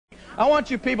I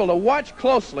want you people to watch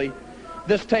closely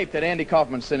this tape that Andy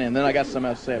Kaufman sent in. Then I got something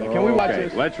else to say. Can we watch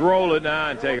this? Let's roll it now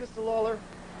and take it. Mr. Lawler,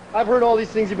 I've heard all these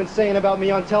things you've been saying about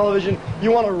me on television.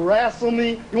 You want to wrestle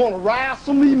me? You want to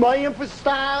wrestle me, Memphis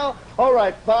style? All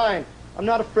right, fine. I'm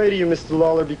not afraid of you, Mr.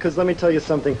 Lawler, because let me tell you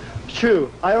something.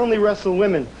 True, I only wrestle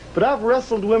women, but I've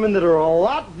wrestled women that are a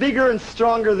lot bigger and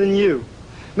stronger than you.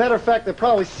 Matter of fact, they're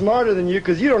probably smarter than you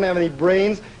because you don't have any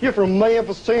brains. You're from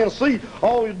Memphis, Tennessee.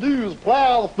 All you do is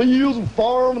plow the fields and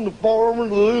farm and the farmer.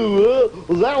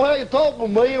 Is that how you talk to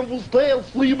Memphis,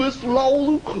 Tennessee, Mr.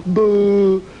 Lawler?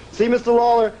 Boo. See, Mr.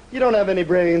 Lawler, you don't have any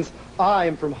brains. I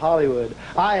am from Hollywood.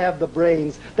 I have the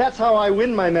brains. That's how I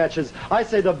win my matches. I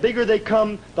say the bigger they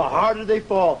come, the harder they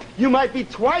fall. You might be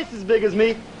twice as big as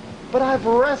me, but I've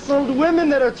wrestled women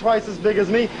that are twice as big as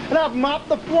me, and I've mopped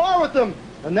the floor with them.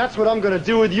 And that's what I'm going to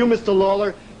do with you, Mr.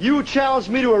 Lawler. You challenged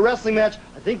me to a wrestling match.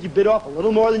 I think you bit off a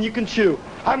little more than you can chew.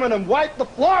 I'm going to wipe the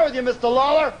floor with you, Mr.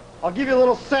 Lawler. I'll give you a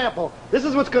little sample. This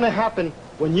is what's going to happen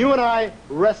when you and I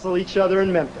wrestle each other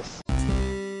in Memphis.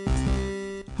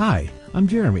 Hi, I'm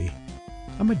Jeremy.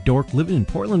 I'm a dork living in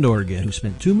Portland, Oregon, who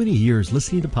spent too many years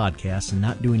listening to podcasts and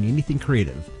not doing anything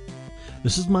creative.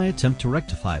 This is my attempt to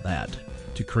rectify that,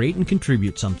 to create and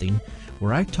contribute something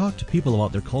where I talk to people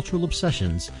about their cultural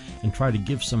obsessions and try to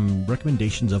give some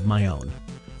recommendations of my own.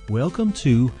 Welcome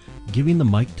to Giving the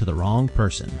Mic to the Wrong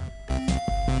Person.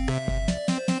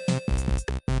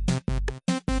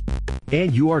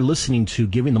 And you are listening to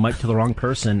Giving the Mic to the Wrong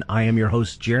Person. I am your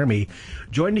host, Jeremy.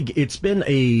 It's been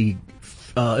a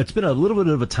little bit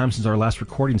of a time since our last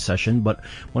recording session, but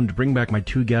wanted to bring back my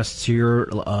two guests here,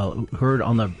 heard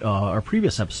on our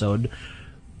previous episode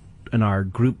in our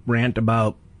group rant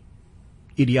about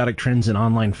idiotic trends in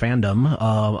online fandom.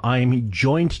 I am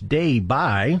joined today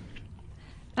by...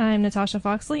 I'm Natasha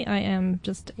Foxley. I am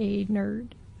just a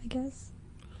nerd, I guess.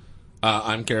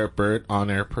 I'm Garrett Burr,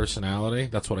 on-air personality.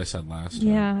 That's what I said last time.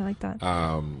 Yeah, I like that.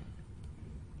 I'm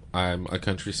a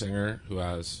country singer who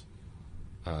has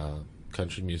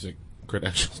country music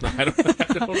credentials. No, I don't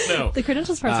know. The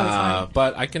credentials part's always fine.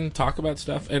 But I can talk about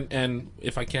stuff, and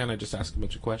if I can, I just ask a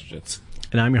bunch of questions.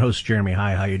 And I'm your host, Jeremy.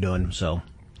 Hi, how you doing? So...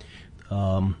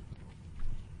 to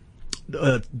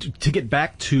get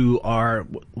back to what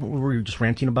were we just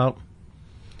ranting about?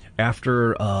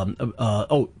 After,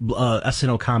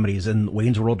 SNL comedies and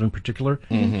Wayne's World in particular.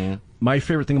 Mm-hmm. My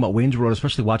favorite thing about Wayne's World,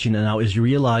 especially watching it now, is you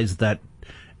realize that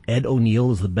Ed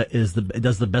O'Neill does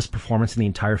the best performance in the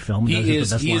entire film. He is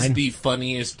the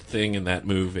funniest thing in that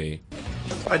movie.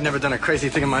 I'd never done a crazy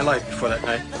thing in my life before that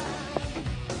night.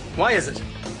 Why is it?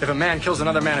 If a man kills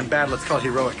another man in battle, it's called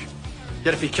heroic.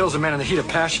 Yet if he kills a man in the heat of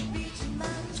passion,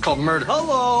 it's called murder.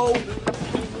 Hello!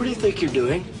 What do you think you're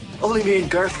doing? Only me and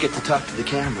Garth get to talk to the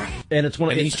camera. And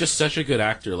he's just such a good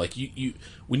actor. Like, you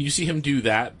when you see him do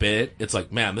that bit, it's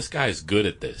like, man, this guy is good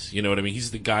at this. You know what I mean? He's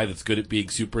the guy that's good at being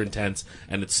super intense,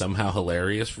 and it's somehow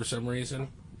hilarious for some reason.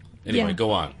 Anyway,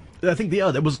 Go on. I think,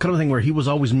 that was kind of the thing where he was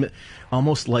always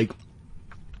almost like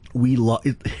we lost...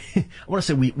 I want to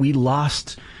say we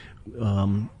lost...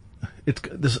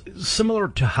 It's similar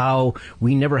to how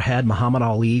we never had Muhammad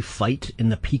Ali fight in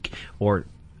the peak, or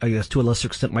I guess to a lesser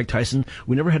extent Mike Tyson.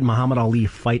 We never had Muhammad Ali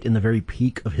fight in the very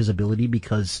peak of his ability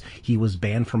because he was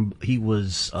banned from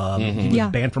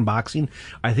banned from boxing.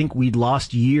 I think we'd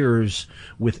lost years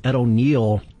with Ed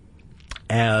O'Neill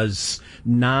as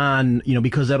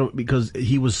because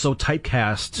he was so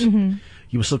typecast. Mm-hmm.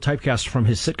 He was so typecast from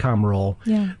his sitcom role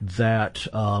that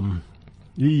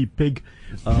pig.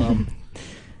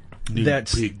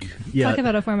 That's big. Yeah. Talk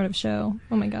about a formative show.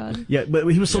 Oh my god. Yeah, but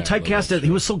he was so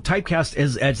typecast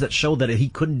as that show that he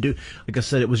couldn't do. Like I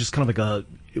said, it was just kind of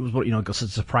like a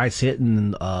surprise hit,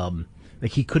 and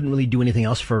like he couldn't really do anything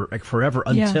else for like forever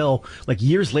until like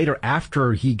years later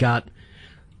after he got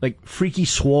like freaky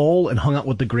swole and hung out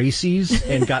with the Gracies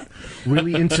and got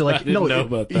really into like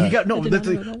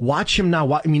watch him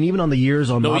now. I mean, even on the years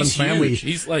on Modern Family,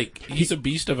 he's a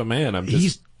beast of a man.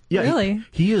 Really?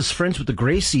 He is friends with the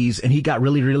Gracies, and he got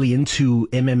really, really into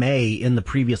MMA in the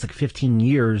previous 15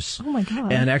 years. Oh my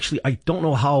god! And actually, I don't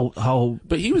know how.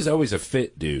 But he was always a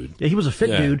fit dude. Yeah, he was a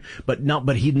fit dude, but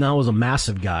he now is a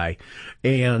massive guy,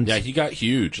 and he got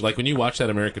huge. Like when you watch that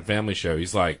American Family show,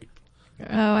 he's like.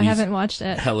 Oh, I haven't watched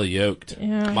it. Hella yoked.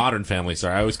 Yeah. Modern Family.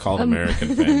 Sorry, I always call it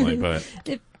American Family, but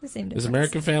the same difference. Is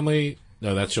American Family?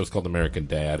 No, that show's called American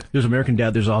Dad. There's American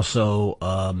Dad. There's also.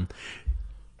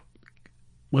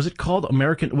 Was it called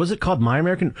American? Was it called My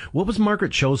American? What was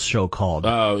Margaret Cho's show called?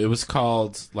 Oh, it was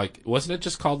called wasn't it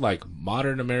just called like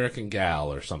Modern American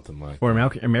Gal or something like? Or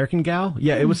American Gal?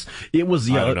 Yeah, it was. It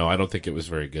was. I don't know. I don't think it was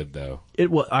very good though.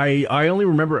 It was. I only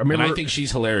remember. And I think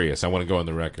she's hilarious. I want to go on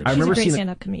the record. She's a great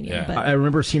stand-up comedian. Yeah. But I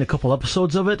remember seeing a couple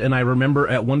episodes of it, and I remember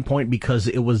at one point, because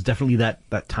it was definitely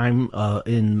that time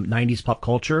in 90s pop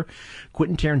culture,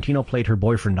 Quentin Tarantino played her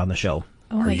boyfriend on the show.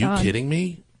 oh Are my you God. kidding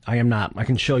me? I am not. I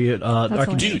can show you. Dude,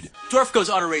 Dwarf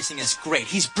Goes Auto Racing is great.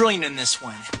 He's brilliant in this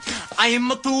one. I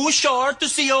am too short to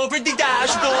see over the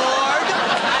dashboard.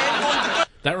 I am going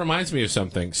to... that reminds me of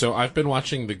something. So I've been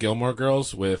watching the Gilmore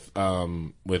Girls with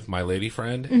my lady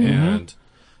friend, and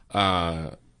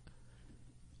I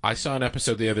saw an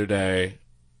episode the other day,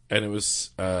 and it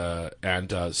was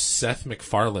Seth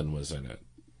MacFarlane was in it.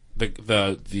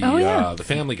 The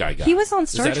Family Guy guy. He was on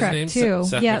Star Is that Trek his name? too.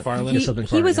 Seth yeah, MacFarlane?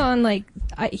 he was on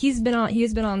he's been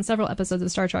on several episodes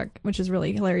of Star Trek, which is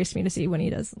really hilarious to me to see when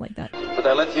he does like that. The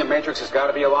dilithium matrix has got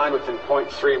to be aligned within 0.3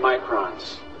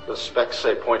 microns. The specs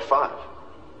say 0.5.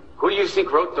 Who do you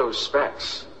think wrote those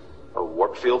specs? A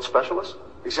warp field specialist?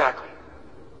 Exactly.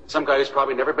 Some guy who's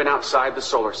probably never been outside the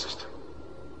solar system.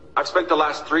 I've spent the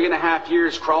last 3.5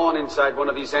 years crawling inside one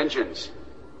of these engines.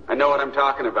 I know what I'm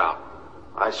talking about.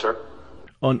 Aye, sir.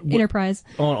 On Enterprise.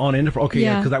 On Enterprise. Okay,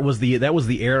 yeah, because that was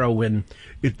the era when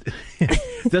it.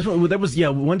 that was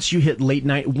once you hit late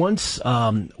night, once the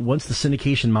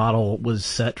syndication model was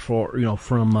set for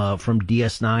from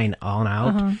DS9 on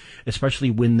out,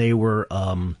 especially when they were.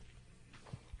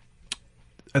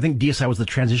 I think DSI was the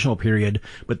transitional period,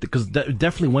 but because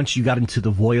definitely once you got into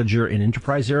the Voyager and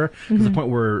Enterprise era, to the point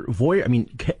where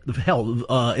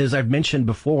as I've mentioned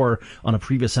before on a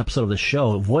previous episode of the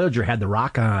show, Voyager had the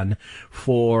rock on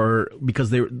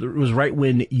because it was right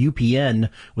when UPN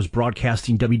was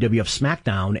broadcasting WWF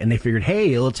SmackDown, and they figured,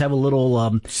 hey, let's have a little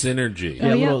synergy,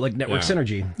 little network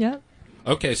synergy. Yeah.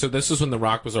 Okay, so this is when the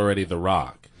Rock was already the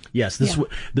Rock. Yes, this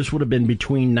would have been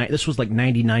between. This was like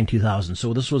 99, 2000.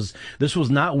 So this was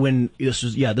not when he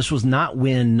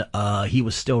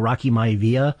was still Rocky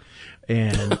Maivia,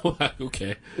 and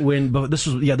okay. But this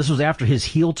was after his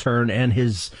heel turn and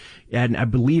I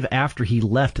believe after he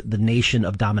left the Nation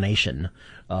of Domination,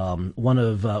 one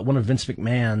of Vince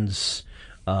McMahon's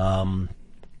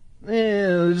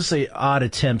let's just say odd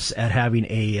attempts at having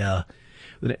a.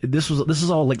 This is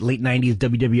all like late 90s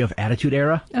WWF Attitude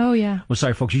Era. Oh yeah. Well,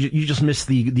 sorry, folks, you just missed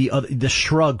the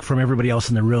shrug from everybody else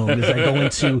in the room as I go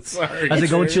into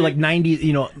like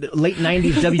 90s, late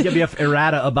 90s WWF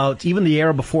errata about even the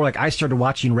era before like I started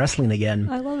watching wrestling again.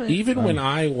 I love it. Even when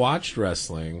I watched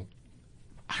wrestling,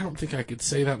 I don't think I could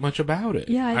say that much about it.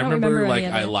 Yeah, I don't remember any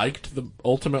of I it. liked the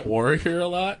Ultimate Warrior a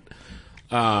lot.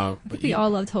 But we all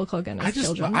loved Hulk Hogan as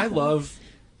children. I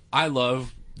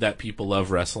love that people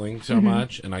love wrestling so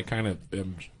much, and I kind of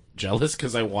am jealous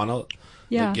because I want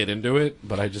to get into it,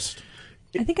 but I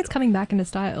think it's coming back into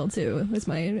style too. I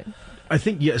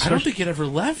think I don't think it ever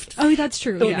left. Oh, that's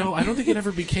true. Yeah. I don't think it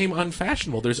ever became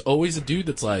unfashionable. There's always a dude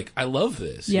that's like, I love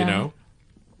this. Yeah.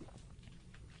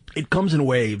 It comes in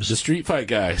waves. The street fight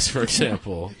guys, for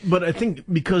example. But I think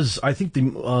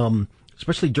the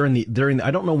especially during the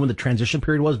I don't know when the transition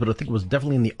period was, but I think it was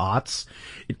definitely in the aughts.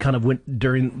 It kind of went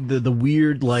during the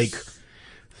weird, like,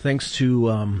 thanks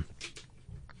to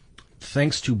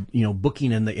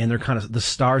booking and their kind of the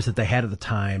stars that they had at the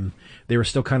time. They were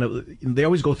still they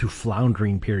always go through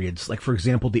floundering periods. Like, for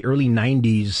example, the early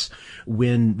 90s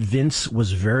when Vince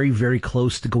was very, very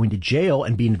close to going to jail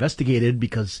and be investigated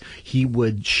because he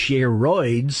would share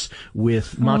roids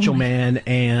with Macho Man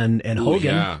and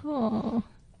Hogan. Yeah. Oh.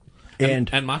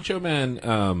 And Macho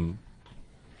Man,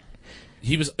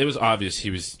 it was obvious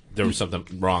there was something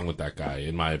wrong with that guy,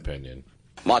 in my opinion.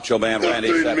 Macho Man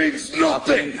Randy said, means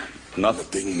nothing.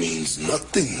 Nothing means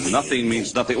nothing. Nothing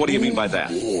means nothing. What do you mean by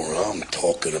that? More, I'm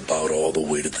talking about all the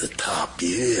way to the top,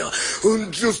 yeah.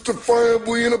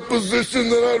 Unjustifiably in a position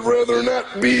that I'd rather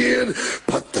not be in,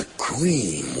 but the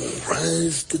cream will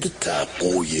rise to the top,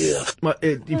 oh yeah.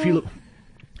 If you look...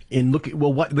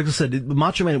 like I said,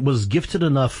 Macho Man was gifted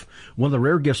enough, one of the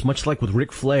rare gifts, much like with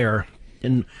Ric Flair,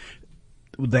 in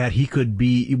that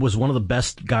he was one of the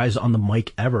best guys on the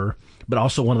mic ever, but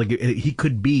also he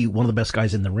could be one of the best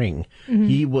guys in the ring. Mm-hmm.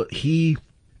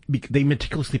 they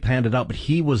meticulously planned it out, but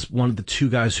he was one of the two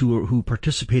guys who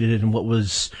participated in what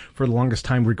was for the longest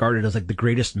time regarded as like the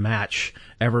greatest match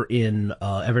ever in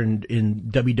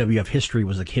WWF history.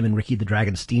 Was like him and Ricky the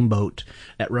Dragon Steamboat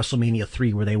at WrestleMania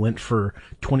 3, where they went for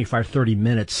 25-30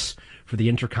 minutes for the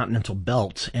Intercontinental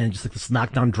Belt, and just like this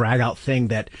knockdown drag out thing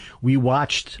that we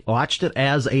watched it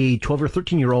as a 12 or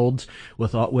 13-year-old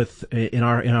with in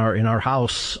our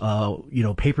house,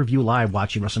 pay-per-view live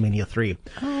watching WrestleMania 3.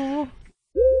 Oh.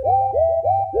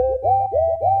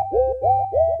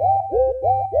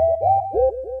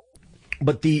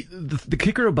 But the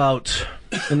kicker about,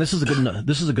 and this is a good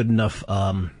enough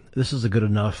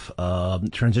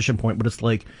transition point, but it's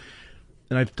like,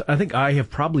 and I think I have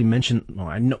probably mentioned,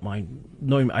 I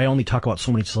only talk about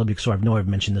so many subjects, so I know I've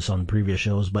mentioned this on previous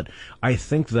shows, but I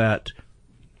think that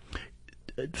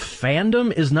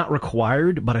fandom is not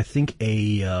required, but I think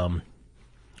a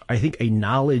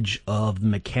knowledge of the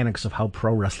mechanics of how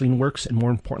pro wrestling works, and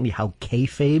more importantly, how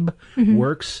kayfabe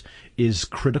works, is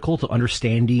critical to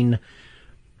understanding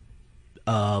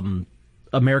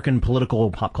American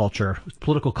political culture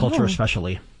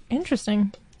especially.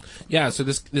 Interesting. Yeah, so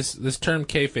this term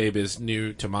kayfabe is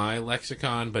new to my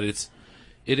lexicon, but it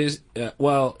is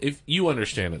if you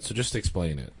understand it, so just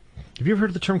explain it. Have you ever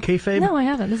heard of the term kayfabe? No, I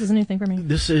haven't. This is a new thing for me.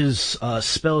 This is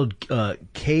spelled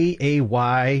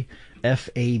Kayfabe.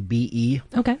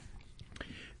 Okay.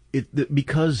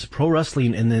 Because pro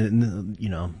wrestling and then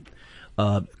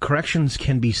corrections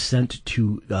can be sent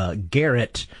to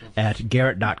Garrett at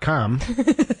Garrett.com.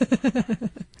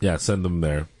 Yeah, send them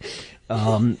there.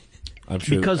 I'm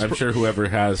sure whoever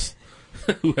has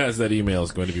that email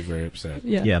is going to be very upset.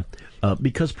 Yeah.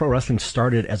 Because pro wrestling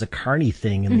started as a carny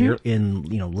thing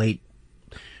in late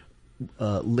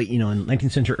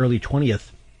 19th century, early 20th.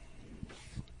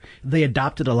 They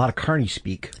adopted a lot of carny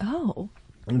speak. Oh.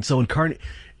 And so kayfabe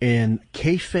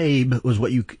was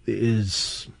what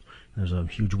is. There's a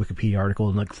huge Wikipedia article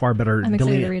and like far better. I'm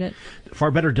excited to read it. Far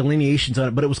better delineations on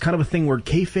it, but it was kind of a thing where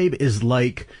kayfabe is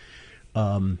like,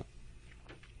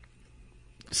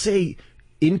 say,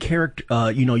 in character.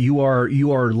 You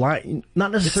are lying,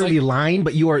 not necessarily lying,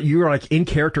 but you're like in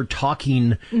character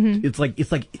talking. It's like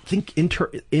think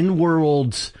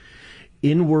in-world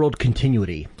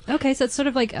continuity. Okay, so it's sort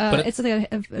of like it's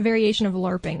like a variation of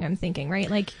LARPing. I'm thinking, right?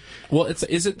 Like, well,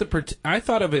 is it the? I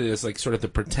thought of it as like sort of the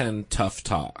pretend tough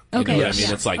talk. Okay, you know what I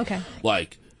mean, it's like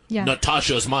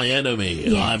Natasha's my enemy.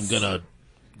 Yes. I'm gonna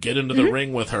get into the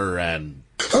ring with her and.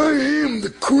 I am the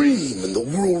cream in the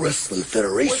World Wrestling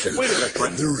Federation. Wait a minute,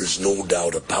 and there is no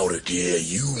doubt about it. Yeah,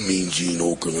 you mean Gene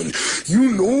Okerlund.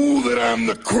 You know that I'm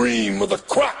the cream of the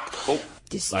crop. Oh.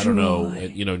 I don't know,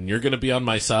 you're going to be on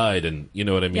my side, and you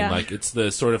know what I mean. Yeah. Like it's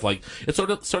the sort of like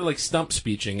like stump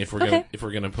speeching if we're gonna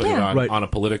put it on a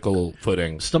political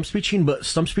footing. Stump speeching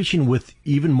with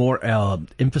even more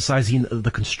emphasizing the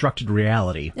constructed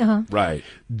reality. Right.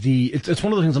 It's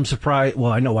one of the things I'm surprised.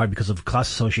 Well, I know why, because of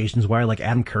class associations. Why like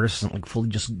Adam Curtis isn't like fully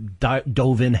just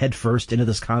dove in head first into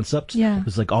this concept. Yeah.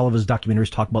 Because like all of his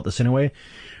documentaries talk about this anyway.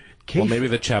 Well, maybe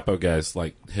the Chapo guys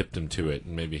like hipped him to it,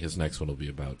 and maybe his next one will be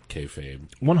about kayfabe.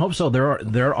 One hopes so.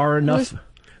 There are enough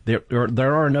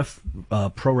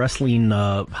pro wrestling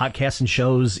podcasts and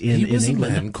shows in England. He was a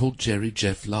man called Jerry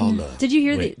Jeff Lawler. Did you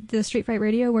hear the Street Fight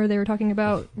Radio where they were talking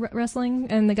about wrestling,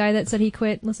 and the guy that said he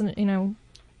quit? Listen,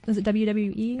 is it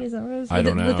WWE? Is that what it was? I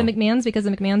don't know. With the McMahons, because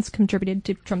the McMahons contributed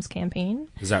to Trump's campaign.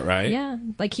 Is that right? Yeah,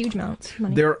 like huge amounts of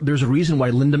money. There's a reason why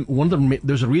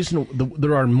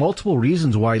there are multiple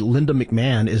reasons why Linda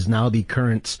McMahon is now the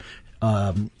current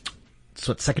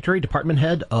secretary, department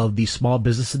head of the Small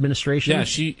Business Administration. Yeah,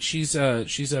 she's a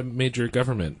major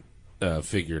government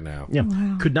figure now. Yeah,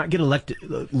 wow. Could not get elected.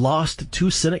 Lost 2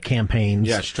 Senate campaigns.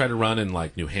 Yeah, she tried to run in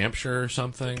like New Hampshire or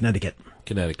something.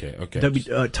 Connecticut, okay.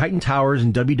 Titan Towers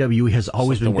and WWE has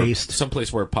always been based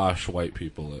someplace where posh white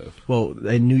people live. Well,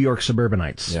 in New York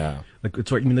suburbanites. Yeah, like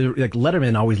it's like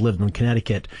Letterman always lived in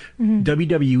Connecticut.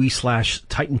 WWE /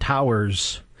 Titan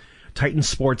Towers, Titan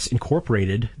Sports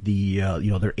Incorporated, the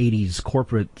their '80s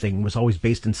corporate thing was always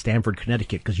based in Stamford,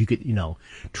 Connecticut, because you could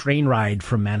train ride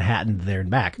from Manhattan there and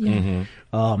back. Yeah.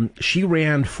 She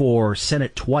ran for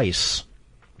Senate twice.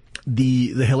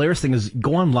 The hilarious thing is,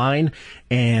 go online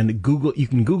and Google. You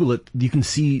can Google it. You can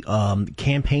see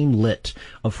campaign lit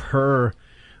of her,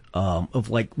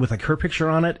 with her picture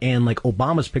on it and like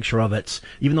Obama's picture of it.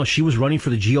 Even though she was running for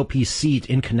the GOP seat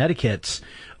in Connecticut,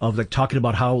 of like talking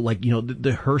about how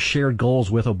her shared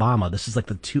goals with Obama. This is like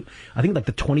the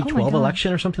 2012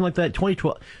 election or something like that.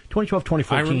 2012,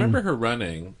 2014. I remember her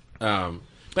running.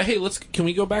 But hey, can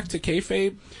we go back to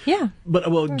kayfabe? Yeah.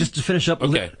 But just to finish up,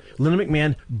 okay. Linda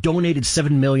McMahon donated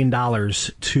 $7 million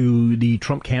to the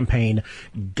Trump campaign,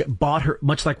 bought her,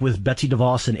 much like with Betsy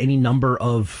DeVos and any number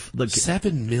of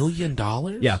 $7 million.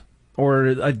 Yeah.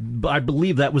 Or I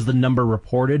believe that was the number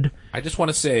reported. I just want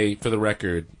to say, for the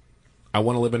record, I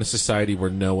want to live in a society where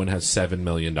no one has $7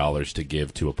 million to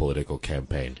give to a political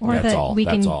campaign. Or That's that all. we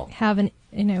That's can all. have a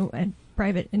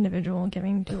private individual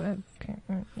giving to a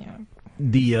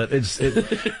as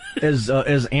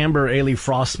Amber Ailey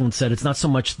Frost once said, it's not so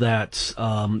much that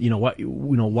why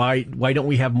don't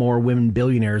we have more women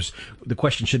billionaires? The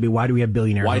question should be, why do we have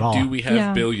billionaires at all? Why do we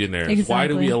have billionaires? Exactly. Why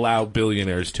do we allow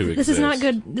billionaires to exist? This is not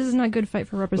good. This is not good fight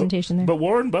for representation there. But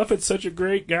Warren Buffett's such a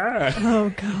great guy. Oh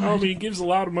God! I mean, he gives a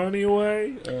lot of money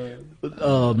away.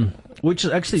 Which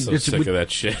is actually so sick of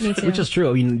that shit. Which is true.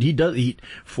 I mean, he does.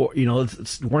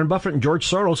 Warren Buffett and George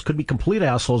Soros could be complete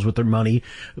assholes with their money,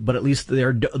 but at least they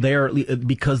are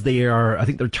because they are. I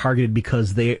think they're targeted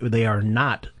because they are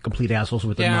not complete assholes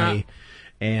with their money,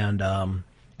 and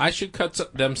I should cut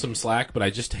them some slack, but I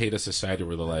just hate a society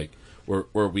where they're like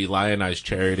where we lionize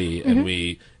charity and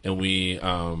we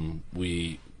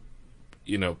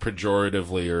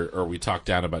pejoratively or we talk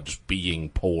down about just being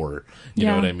poor. You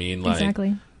know what I mean? Like,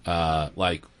 exactly.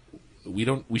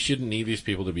 We shouldn't need these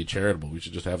people to be charitable. We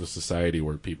should just have a society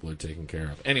where people are taken care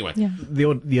of. Anyway,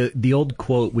 the old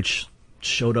quote, which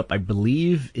showed up, I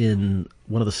believe, in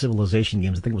one of the Civilization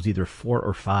games. I think it was either 4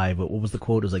 or 5. But what was the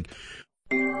quote? It was like,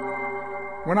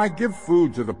 "When I give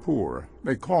food to the poor,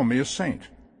 they call me a saint.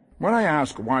 When I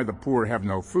ask why the poor have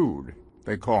no food,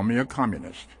 they call me a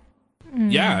communist."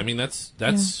 Yeah, I mean that's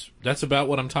about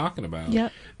what I'm talking about.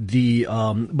 Yep.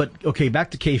 But okay,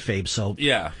 back to kayfabe. So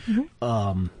yeah,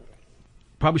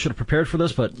 probably should have prepared for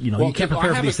this, but you can't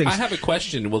prepare for these things. I have a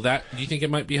question. Do you think it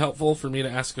might be helpful for me to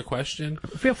ask a question?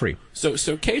 Feel free. So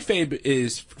kayfabe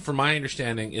is, from my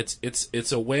understanding,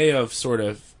 it's a way of sort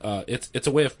of it's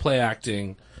a way of play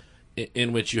acting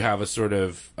in which you have a sort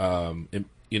of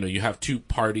you have two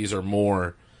parties or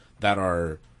more that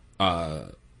are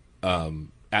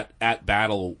at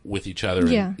battle with each other,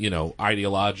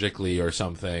 ideologically or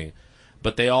something,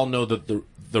 but they all know that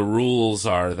the rules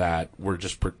are that we're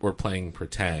playing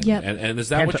pretend. Yep. And is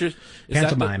that what you're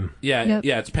pantomime?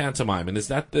 It's pantomime. And is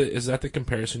that the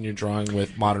comparison you're drawing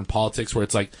with modern politics, where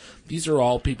it's like these are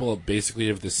all people basically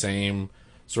of the same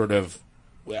sort of,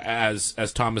 as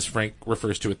Thomas Frank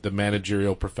refers to it, the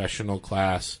managerial professional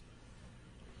class.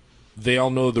 They all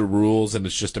know the rules, and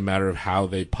it's just a matter of how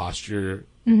they posture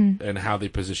and how they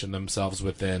position themselves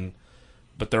within.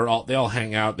 But they all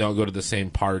hang out. They all go to the same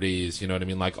parties. You know what I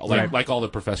mean? Like all the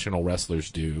professional wrestlers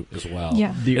do as well.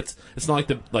 Yeah. It's not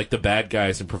like the bad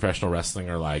guys in professional wrestling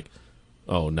are like,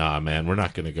 oh nah, man, we're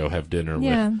not going to go have dinner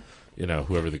with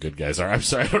whoever the good guys are. I'm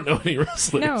sorry, I don't know any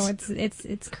wrestlers. No,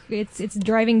 it's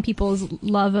driving people's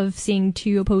love of seeing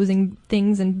two opposing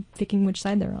things and picking which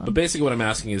side they're on. But basically, what I'm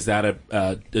asking is that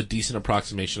a decent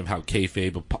approximation of how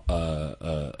kayfabe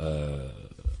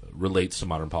relates to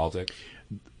modern politics?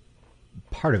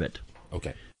 Part of it.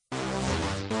 Okay.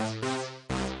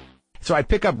 So I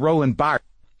pick up Roland Barthes,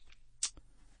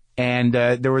 and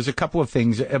there was a couple of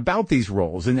things about these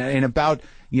roles and about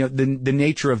the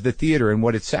nature of the theater and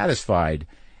what it satisfied.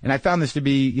 And I found this to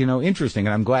be interesting,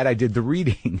 and I'm glad I did the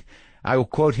reading. I will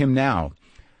quote him now.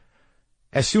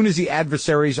 As soon as the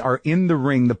adversaries are in the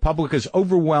ring, the public is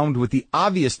overwhelmed with the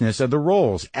obviousness of the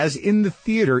roles. As in the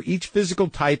theater, each physical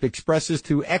type expresses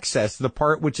to excess the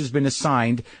part which has been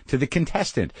assigned to the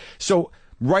contestant. So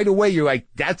right away, you're like,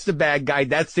 that's the bad guy,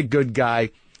 that's the good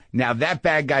guy. Now that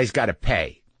bad guy's got to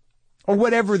pay. Or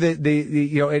whatever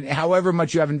and however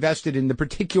much you have invested in the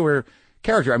particular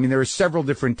character. I mean, there are several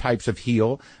different types of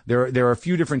heel. There are a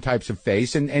few different types of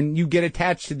face, and you get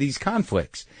attached to these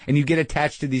conflicts, and you get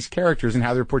attached to these characters and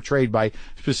how they're portrayed by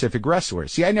specific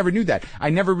wrestlers. See, I never knew that.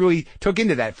 I never really took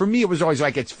into that. For me, it was always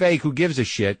like, it's fake, who gives a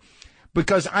shit?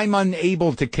 Because I'm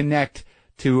unable to connect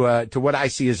to what I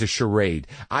see as a charade.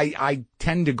 I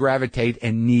tend to gravitate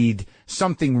and need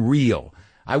something real.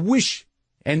 I wish.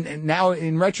 And now,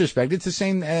 in retrospect, it's the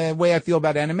same way I feel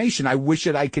about animation. I wish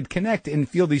that I could connect and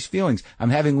feel these feelings.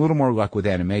 I'm having a little more luck with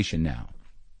animation now.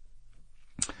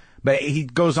 But he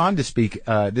goes on to speak,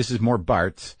 this is more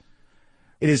Barthes.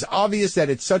 It is obvious that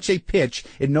at such a pitch,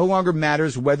 it no longer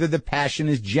matters whether the passion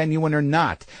is genuine or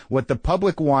not. What the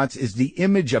public wants is the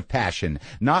image of passion,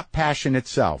 not passion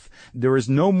itself. There is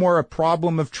no more a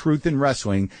problem of truth in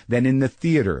wrestling than in the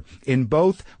theater. In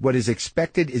both, what is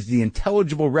expected is the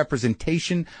intelligible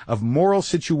representation of moral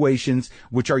situations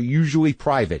which are usually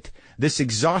private. This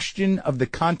exhaustion of the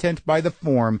content by the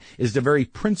form is the very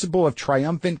principle of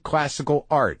triumphant classical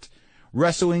art.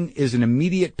 Wrestling is an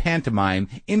immediate pantomime,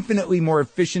 infinitely more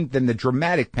efficient than the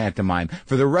dramatic pantomime,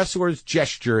 for the wrestler's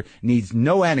gesture needs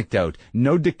no anecdote,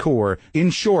 no decor, in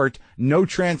short, no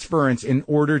transference in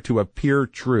order to appear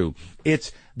true.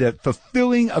 It's the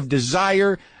fulfilling of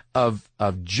desire, of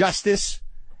justice,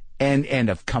 and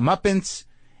of comeuppance,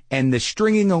 and the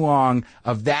stringing along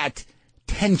of that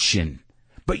tension.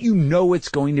 But you know it's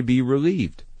going to be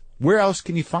relieved. Where else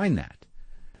can you find that?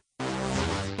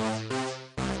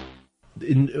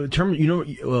 In terms,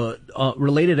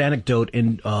 related anecdote,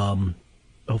 and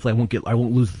hopefully I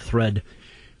won't lose the thread.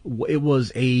 It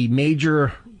was a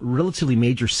relatively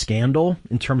major scandal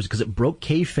in terms, because it broke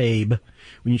kayfabe.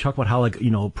 When you talk about how,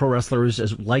 pro wrestlers,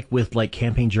 as with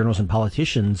campaign journalists and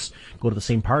politicians, go to the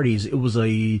same parties, it was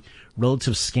a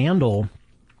relative scandal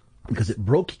because it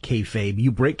broke kayfabe.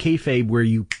 You break kayfabe where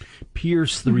you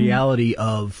pierce the reality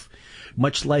of,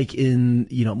 much like in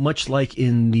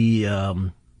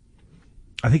the.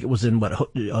 I think it was in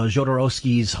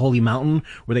Jodorowsky's Holy Mountain,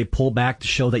 where they pull back to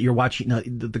show that you're watching.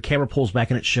 The camera pulls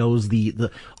back and it shows the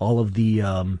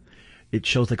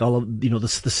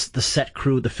set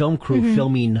crew, the film crew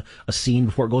filming a scene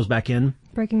before it goes back in,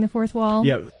 breaking the fourth wall.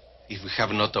 Yeah. If we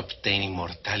have not obtained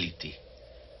immortality,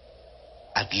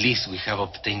 at least we have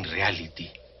obtained reality.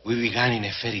 We began in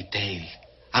a fairy tale,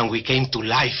 and we came to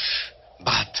life.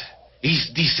 But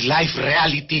is this life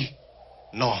reality?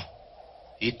 No.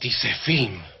 It is a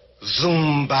film.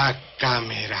 Zumba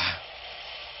camera.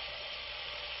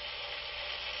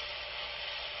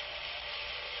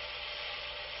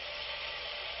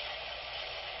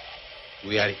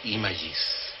 We are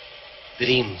images,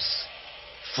 dreams,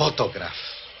 photographs.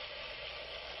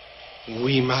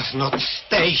 We must not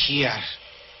stay here,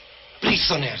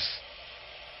 prisoners.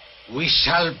 We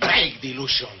shall break the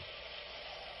illusion.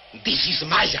 This is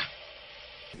Maya.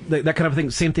 That kind of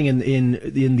thing. Same thing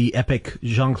in the epic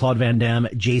Jean-Claude Van Damme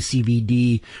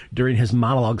JCVD during his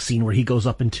monologue scene where he goes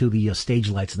up into the stage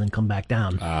lights and then come back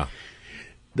down.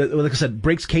 Like I said,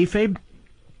 breaks kayfabe.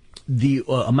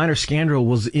 A minor scandal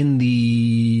was in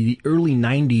the early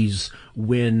 '90s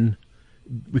when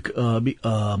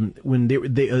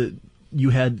you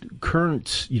had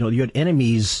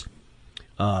enemies.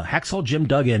 Hacksaw Jim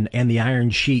Duggan and the Iron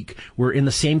Sheik were in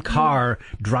the same car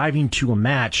driving to a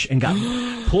match and got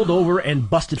pulled over and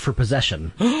busted for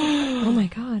possession. Oh my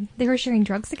God! They were sharing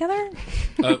drugs together.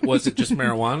 Was it just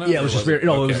marijuana? Yeah, it was just it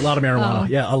was a lot of marijuana. Oh.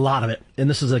 Yeah, a lot of it. And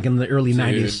this is in the early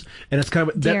 '90s, and it's kind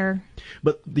of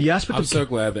But the aspect I'm so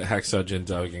glad that Hacksaw Jim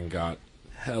Duggan got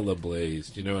hella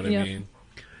blazed. You know what I mean?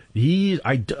 He's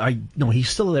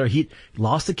still there. He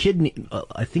lost the kidney.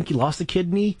 I think he lost the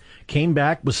kidney. Came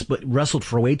back, wrestled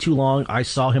for way too long. I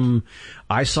saw him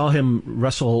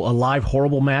wrestle a live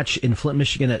horrible match in Flint,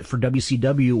 Michigan for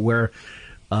WCW, where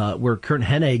Kurt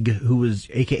Hennig, who was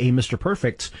AKA Mr.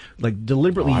 Perfect,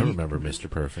 deliberately. Oh, I remember Mr.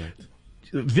 Perfect.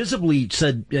 Visibly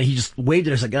said he just waved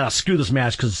at us screw this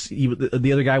match, because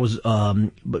the other guy was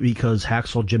because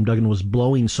Hacksaw Jim Duggan was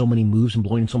blowing so many moves and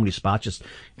blowing so many spots, just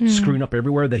screwing up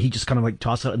everywhere, that he just kind of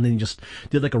tossed out and then just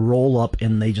did a roll up,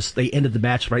 and they ended the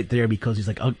match right there because he's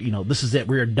this is it,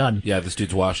 we're done. Yeah, this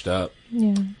dude's washed up.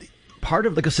 Yeah. Part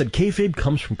of, like I said, kayfabe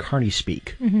comes from carny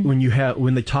speak.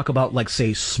 When they talk about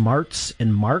say smarts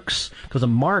and marks, because a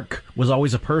mark was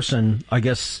always a person, I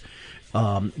guess.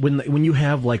 When you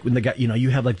have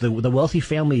the wealthy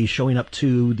family showing up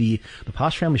to the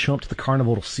posh family showing up to the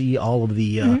carnival to see all of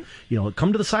the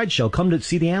come to the sideshow, come to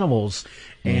see the animals,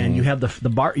 and you have the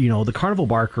bar, the carnival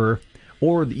barker,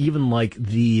 or even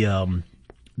the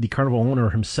carnival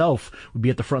owner himself would be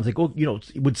at the front,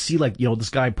 would see this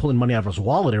guy pulling money out of his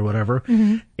wallet or whatever,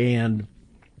 and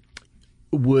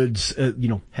would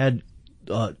had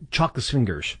chalkless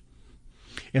fingers.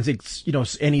 And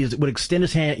and he would extend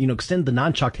his hand, extend the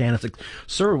non-chalked hand. It's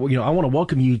sir, I want to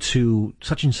welcome you to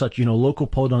such and such, local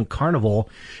podunk carnival,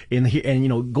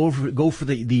 and go for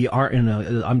the art.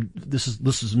 And this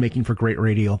is making for great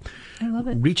radio. I love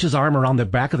it. Reach his arm around the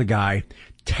back of the guy,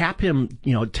 tap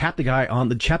the guy on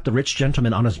the rich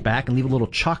gentleman on his back and leave a little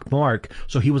chalk mark,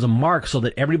 so he was a mark, so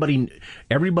that everybody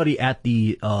at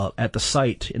the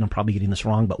site, and I'm probably getting this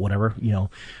wrong, but whatever,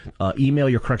 email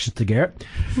your corrections to Garrett.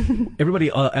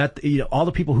 Everybody all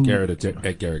the people who Garrett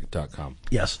at Garrett.com.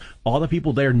 Yes, all the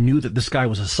people there knew that this guy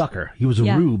was a sucker. He was a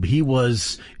rube. He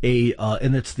was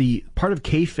and it's the part of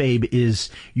kayfabe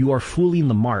is you are fooling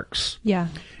the marks. Yeah,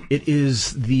 it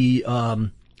is the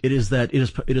It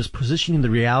is positioning the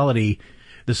reality,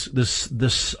 this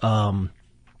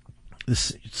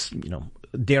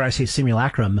dare I say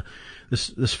simulacrum,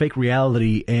 this fake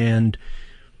reality and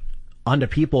onto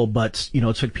people, but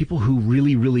it's like people who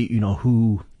really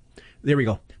who, there we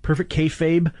go, perfect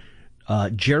kayfabe,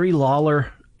 Jerry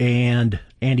Lawler and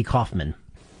Andy Kaufman.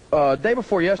 Day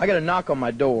before yesterday, I got a knock on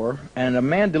my door, and a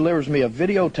man delivers me a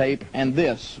videotape and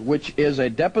this, which is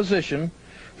a deposition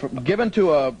given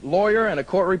to a lawyer and a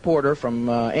court reporter from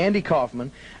Andy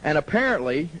Kaufman, and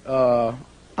apparently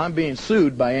I'm being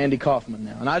sued by Andy Kaufman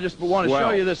now. And I just want to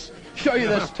show you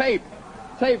this tape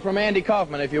from Andy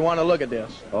Kaufman if you want to look at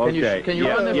this. Okay. Can you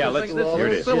run this? Yeah, this let's is the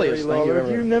silliest thing you've Do ever.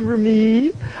 you remember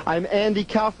me? I'm Andy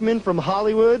Kaufman from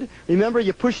Hollywood. Remember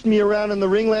you pushed me around in the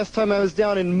ring last time I was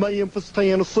down in Memphis,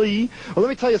 Tennessee? Well, let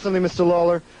me tell you something, Mr.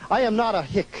 Lawler. I am not a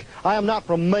hick. I am not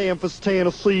from Memphis,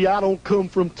 Tennessee. I don't come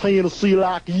from Tennessee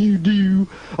like you do,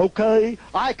 okay?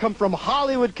 I come from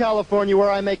Hollywood, California, where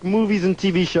I make movies and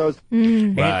TV shows.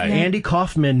 Right. Andy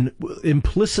Kaufman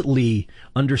implicitly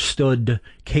understood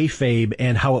kayfabe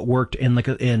and how it worked, and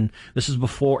this is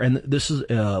before, and this is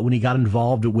when he got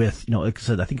involved with, like I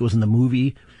said, I think it was in the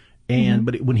movie. And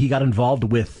but when he got involved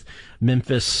with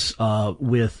Memphis,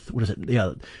 with what is it?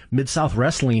 Yeah, Mid-South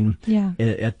Wrestling. Yeah.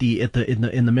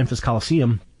 In the Memphis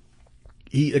Coliseum,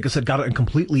 he, like I said, got it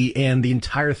completely, and the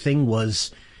entire thing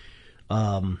was, like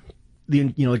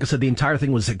I said, the entire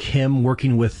thing was like him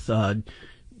working with,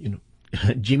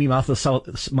 Jimmy Mouth of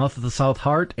the South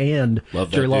Heart and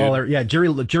Jerry Lawler. Yeah, Jerry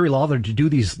Lawler to do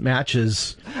these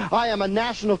matches. I am a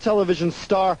national television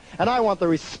star, and I want the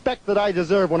respect that I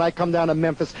deserve when I come down to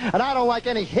Memphis. And I don't like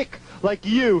any hick like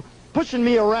you pushing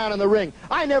me around in the ring.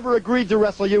 I never agreed to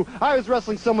wrestle you. I was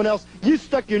wrestling someone else. You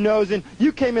stuck your nose in.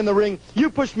 You came in the ring. You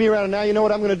pushed me around, and now you know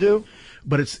what I'm going to do?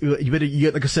 But it's,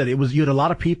 like I said, you had a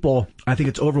lot of people. I think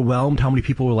it's overwhelmed how many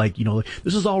people were like,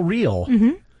 this is all real.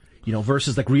 Mm-hmm.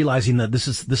 Versus like realizing that this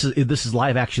is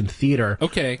live action theater.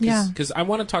 Okay, because I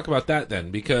want to talk about that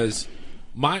then, because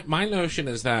my notion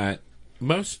is that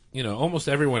most, almost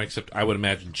everyone except I would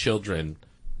imagine children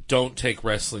don't take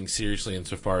wrestling seriously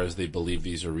insofar as they believe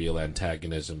these are real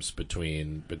antagonisms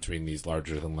between these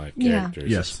larger than life characters.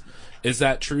 Yes. Is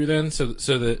that true then? So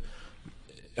that,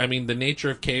 I mean, the nature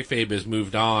of kayfabe has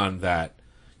moved on, that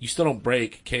you still don't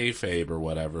break kayfabe or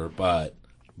whatever, but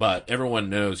everyone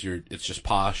knows it's just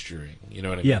posturing. You know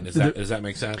what I mean? Does that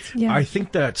make sense? Yeah. I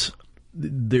think that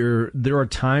there are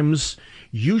times,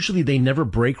 usually they never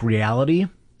break reality.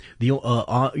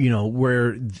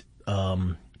 Where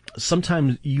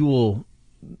sometimes you will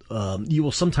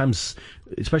sometimes,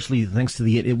 especially thanks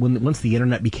to once the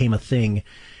internet became a thing,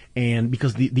 and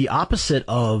because the opposite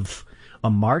of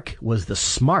a mark was the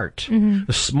smart. Mm-hmm.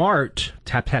 The smart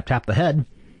tap the head.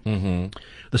 Mm-hmm.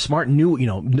 The smart knew,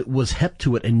 was hip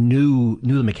to it and knew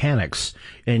the mechanics,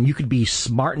 and you could be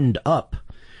smartened up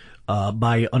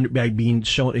by being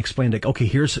explained like, okay,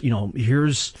 here's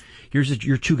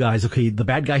your two guys. Okay, the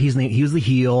bad guy, he's the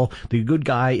heel. The good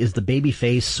guy is the baby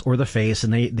face or the face,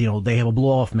 and they have a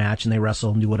blow off match and they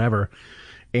wrestle and do whatever.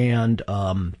 And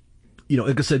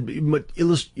like I said,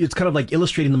 it's kind of like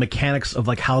illustrating the mechanics of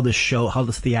like how this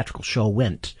theatrical show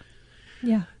went.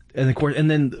 Yeah. And of course, but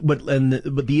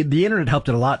the internet helped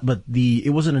it a lot. But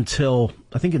it wasn't until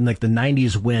I think in like the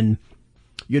 90s when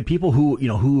you had people who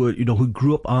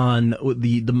grew up on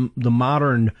the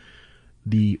modern,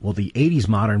 the 80s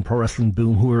modern pro wrestling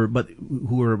boom, who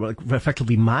were like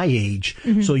effectively my age.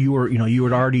 Mm-hmm. So you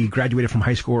had already graduated from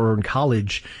high school or in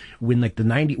college when the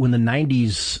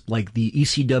 90s, like the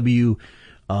ECW,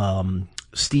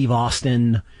 Steve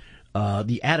Austin,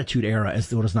 the Attitude Era,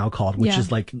 as what is now called, which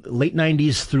is like late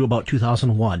 90s through about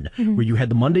 2001, mm-hmm. where you had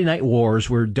the Monday Night Wars,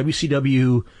 where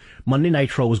WCW Monday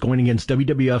Nitro was going against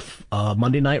WWF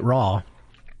Monday Night Raw.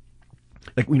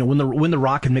 Like, when the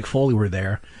Rock and Mick Foley were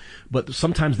there, but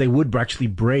sometimes they would actually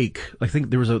break. I think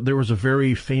there was a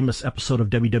very famous episode of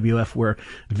WWF where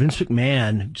Vince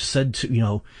McMahon said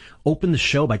to open the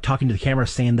show by talking to the camera,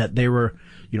 saying that they were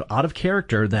out of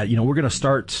character, that we're going to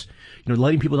start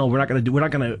letting people know we're not going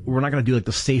to do like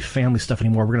the safe family stuff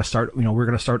anymore. We're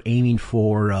going to start aiming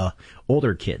for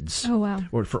older kids. Oh wow.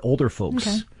 Or for older folks.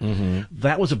 Okay. Mm-hmm.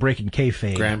 That was a break in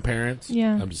kayfabe. Grandparents?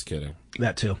 Yeah. I'm just kidding.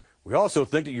 That too. We also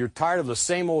think that you're tired of the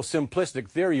same old simplistic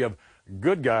theory of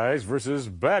good guys versus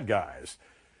bad guys.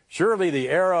 Surely the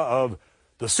era of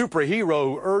the superhero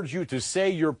who urged you to say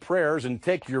your prayers and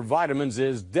take your vitamins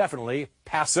is definitely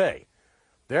passé.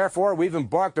 Therefore, we've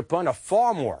embarked upon a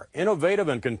far more innovative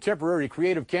and contemporary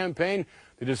creative campaign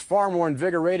that is far more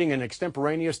invigorating and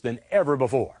extemporaneous than ever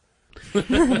before.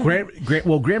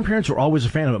 Grandparents were always a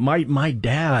fan of it. My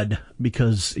dad,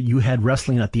 because you had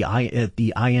wrestling at the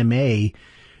IMA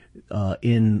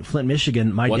in Flint,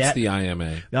 Michigan. What's the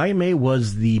IMA? The IMA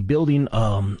was the building.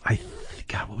 What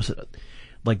was it?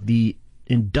 Like the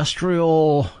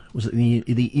industrial. Was it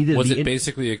it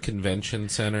basically a convention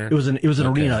center? It was an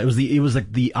arena. It was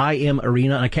like the IM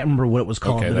arena, and I can't remember what it was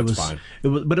called. Okay, but that's fine.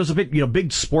 But it was a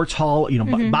big sports hall.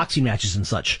 Boxing matches and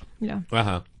such. Yeah.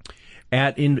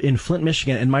 In Flint,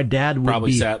 Michigan, and my dad would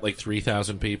probably sat like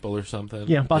 3,000 people or something.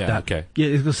 Yeah, about that. Okay. Yeah,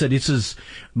 as I said, this is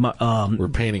we're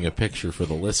painting a picture for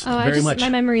the listener. Very much. My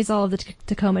memory is all of the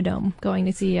Tacoma Dome, going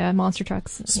to see monster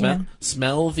trucks.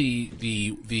 Smell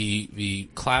the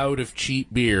cloud of cheap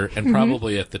beer, and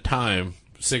probably at the time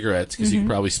cigarettes, because you could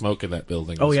probably smoke in that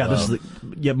building. Oh as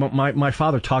yeah, well. My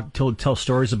father tell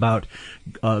stories about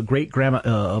great grandma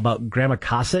about Grandma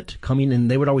Cossett coming,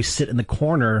 and they would always sit in the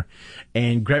corner,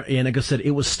 and like I said,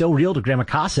 it was still real to Grandma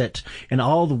Cossett, and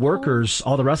all the workers,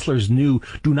 all the wrestlers knew,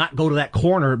 do not go to that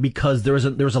corner because there was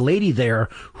a lady there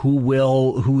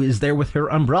who is there with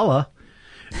her umbrella.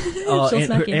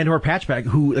 And her patch bag,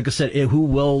 who, like I said, who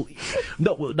will,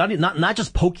 not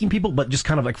just poking people, but just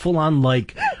kind of like full on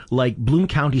like Bloom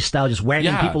County style, just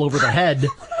whacking people over the head.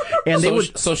 And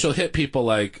so she'll hit people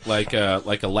like a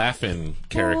Laugh-In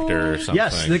character or something.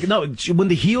 Yes, when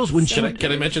the heels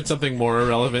can I mention something more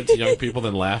irrelevant to young people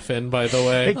than Laugh-In, by the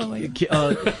way?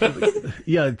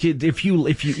 If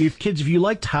you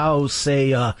liked how,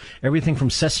 say, everything from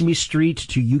Sesame Street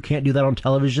to You Can't Do That on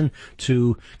Television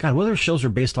to God, what other shows are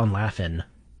based on Laugh-In?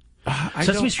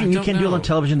 Sesame Street, You Can't Do It on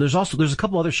Television. There's a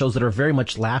couple other shows that are very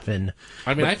much Laugh-In.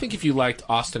 I mean, I think if you liked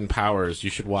Austin Powers,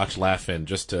 you should watch Laugh-In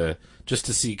just to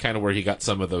see kind of where he got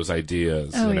some of those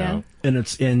ideas. Oh, you know? And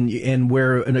it's and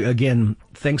again,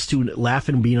 thanks to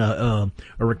Laugh-In being a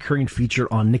recurring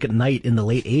feature on Nick at Night in the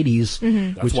late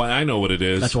 '80s. That's why I know what it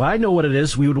is. That's why I know what it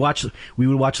is. We would watch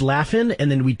Laugh-In,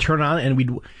 and then we'd turn on, and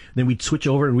we'd switch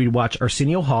over, and we'd watch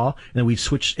Arsenio Hall, and then we'd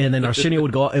switch, and then Arsenio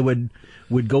would go. It would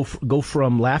go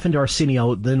from Laugh-In to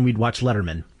Arsenio. Then we'd watch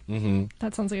Letterman. Mm-hmm.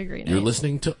 That sounds like a great night. You're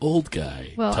listening to old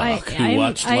guy talk who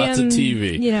watched lots of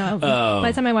TV. By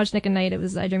the time I watched Nick at Night, it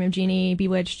was I Dream of Jeannie,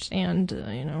 Bewitched,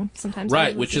 and sometimes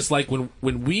right, which is like when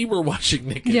we were watching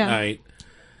Nick at Night.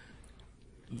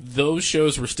 Those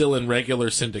shows were still in regular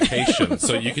syndication,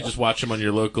 so you could just watch them on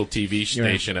your local TV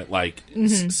station at like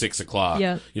 6 o'clock.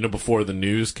 Yeah. Before the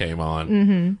news came on.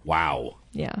 Mm-hmm. Wow.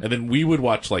 Yeah. And then we would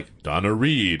watch like Donna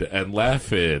Reed and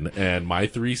Laugh-In and My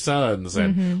Three Sons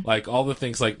and like all the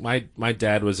things. Like my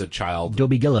dad was a child.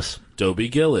 Dobie Gillis.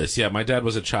 Yeah, my dad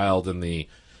was a child in the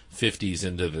 50s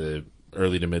into the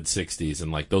early to mid 60s,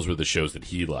 and like those were the shows that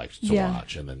he liked to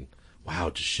watch. And then wow,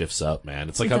 it just shifts up, man.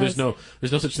 It's like how there's no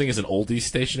such thing as an oldies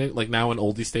station. Like now an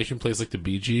oldies station plays like the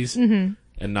Bee Gees and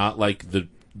not like the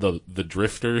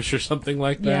Drifters or something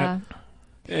like that. Yeah.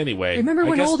 Anyway, remember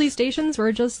when oldies stations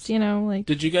were just, like...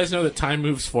 Did you guys know that time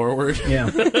moves forward? Yeah.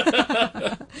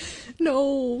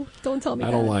 No, don't tell me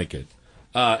I don't like it.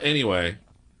 Anyway,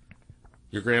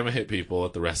 your grandma hit people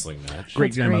at the wrestling match.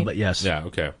 Great grandma, but yes. Yeah,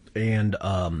 okay. And,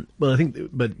 I think,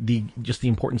 the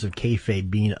importance of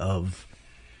kayfabe being of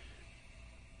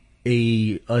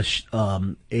a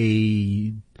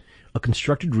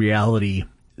constructed reality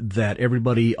that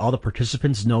everybody, all the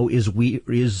participants know is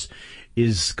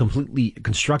completely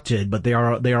constructed, but they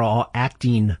are all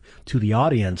acting to the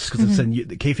audience, because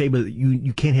kayfabe.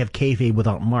 You can't have kayfabe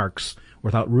without marks,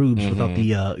 without rubes, without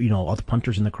the all the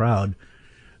punters in the crowd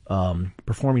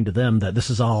performing to them that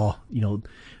this is all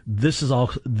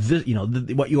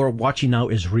what you are watching now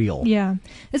is real. Yeah,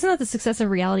 isn't that the success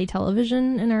of reality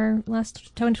television in our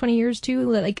last 20 years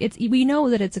too? That we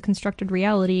know that it's a constructed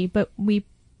reality, but we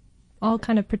all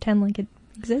kind of pretend like it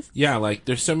exists. Yeah, like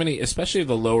there's so many, especially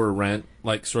the lower rent,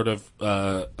 like sort of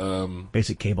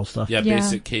basic cable stuff. Yeah,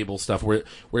 basic cable stuff where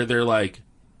they're like,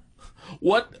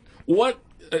 what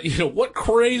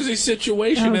crazy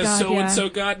situation has so and so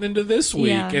gotten into this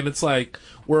week? And it's like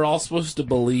we're all supposed to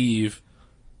believe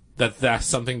that's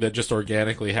something that just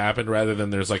organically happened rather than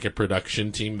there's like a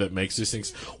production team that makes these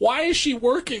things. Why is she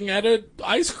working at an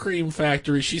ice cream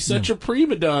factory? She's such a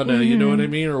prima donna, you know what I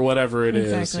mean? Or whatever it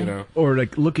is, you know. Or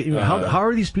like, look at how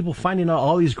are these people finding out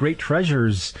all these great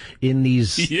treasures in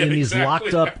these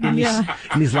locked up in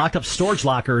these locked up storage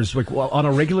lockers like on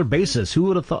a regular basis? Who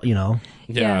would have thought, you know?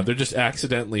 Yeah, they're just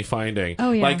accidentally finding.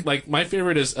 Oh yeah. Like my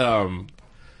favorite is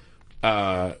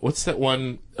what's that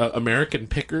one? American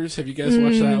Pickers. Have you guys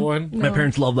watched that one? No. My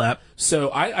parents love that. So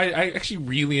I actually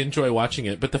really enjoy watching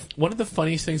it. But one of the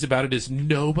funniest things about it is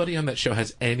nobody on that show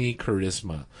has any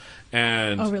charisma.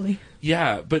 And oh really?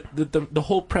 Yeah, but the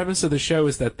whole premise of the show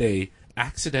is that they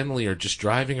accidentally are just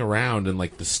driving around in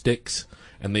like the sticks.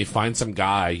 And they find some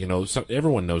guy, you know,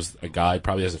 everyone knows a guy,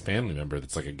 probably has a family member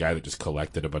that's like a guy that just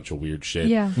collected a bunch of weird shit.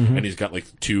 Yeah. Mm-hmm. And he's got like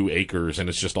 2 acres and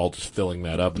it's just all just filling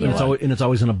that up. And it's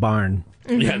always in a barn.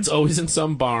 Mm-hmm. Yeah, it's always in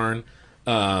some barn.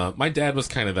 My dad was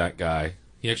kind of that guy.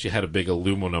 He actually had a big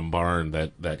aluminum barn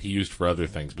that he used for other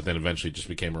things, but then eventually just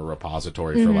became a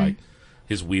repository for like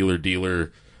his wheeler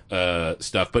dealer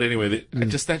stuff. But anyway,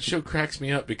 just that show cracks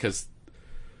me up because...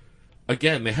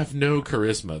 Again, they have no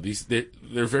charisma.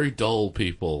 They're very dull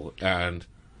people, and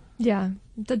yeah,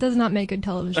 that does not make good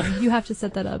television. You have to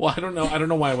set that up. Well, I don't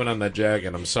know why I went on that jag,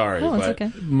 and I'm sorry. Oh, it's but,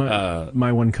 okay.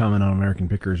 My one comment on American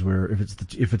Pickers, where if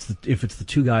it's the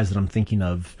 2 guys that I'm thinking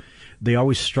of, they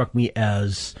always struck me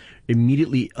as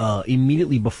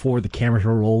immediately before the cameras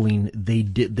were rolling, they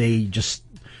just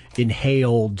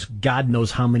inhaled God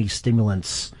knows how many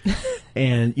stimulants.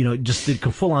 And just did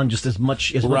full on just as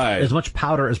much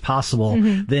powder as possible.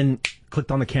 Then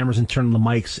clicked on the cameras and turned on the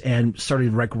mics and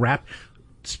started like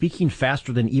speaking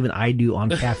faster than even I do on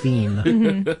caffeine.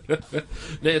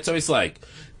 It's always like,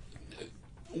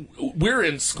 we're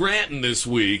in Scranton this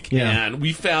week, and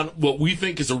we found what we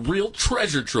think is a real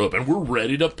treasure trove, and we're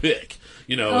ready to pick.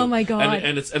 You know, oh my god!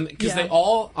 And because they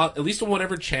all, at least on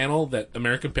whatever channel that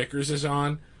American Pickers is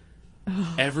on.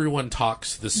 Everyone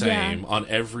talks the same on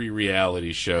every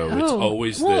reality show. It's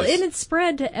always this. And it's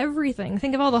spread to everything.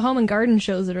 Think of all the home and garden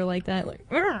shows that are like that. Like,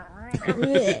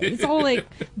 it's all like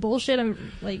bullshit.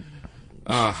 I'm like,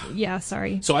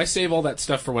 sorry. So I save all that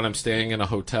stuff for when I'm staying in a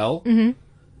hotel, Mm-hmm.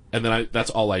 and then that's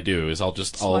all I do is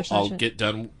I'll get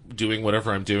done doing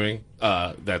whatever I'm doing.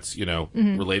 That's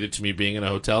related to me being in a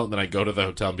hotel, and then I go to the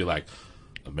hotel and be like.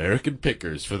 American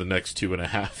Pickers for the next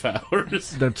 2.5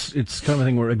 hours. It's kind of a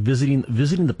thing where like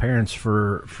visiting the parents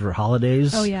for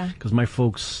holidays. Oh yeah. Because my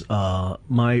folks,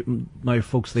 my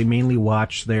folks, they mainly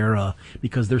watch their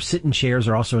because their sitting chairs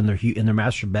are also in their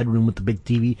master bedroom with the big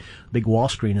TV, big wall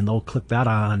screen, and they'll click that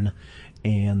on,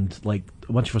 and like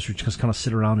a bunch of us just kind of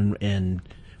sit around and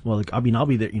well, like I'll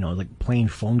be there, like playing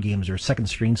phone games or second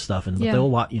screen stuff, and they'll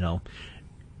watch,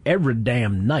 every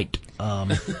damn night. Oh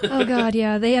god,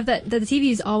 yeah, they have that. The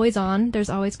TV's always on. There's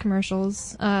always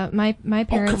commercials. My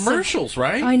parents. Commercials,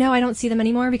 right? I know. I don't see them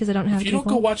anymore because I don't have. If you don't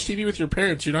go watch TV with your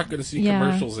parents, you're not going to see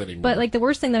commercials anymore. But like the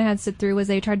worst thing that I had to sit through was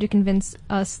they tried to convince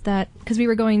us that because we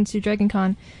were going to Dragon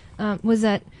Con, was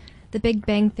that The Big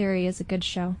Bang Theory is a good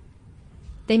show.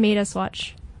 They made us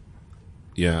watch.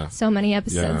 Yeah. So many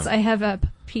episodes. Yeah. I have a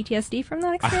PTSD from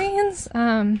that experience.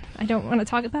 I don't want to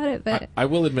talk about it, but I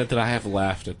will admit that I have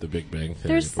laughed at The Big Bang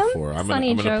Theory there's before. I'm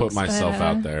going to put jokes, myself but,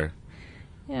 out there.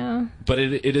 Yeah. But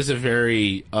it is a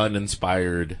very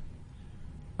uninspired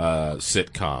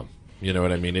sitcom. You know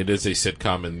what I mean? It is a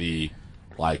sitcom in the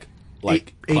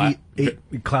classic 80s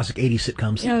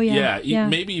sitcoms. Oh yeah.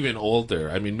 Maybe even older.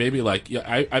 I mean, maybe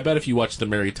I bet if you watched the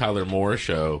Mary Tyler Moore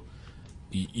Show,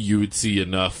 you would see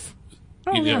enough.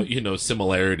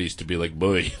 Similarities to be like,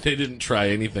 boy, they didn't try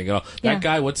anything at all. Yeah. That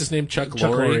guy, what's his name? Chuck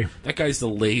Lorre. That guy's the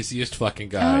laziest fucking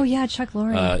guy. Oh yeah, Chuck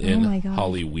Lorre. In oh my god.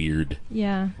 Hollyweird.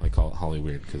 Yeah. I call it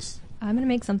Hollyweird because I'm gonna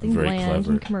make something bland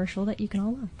and commercial that you can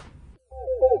all love.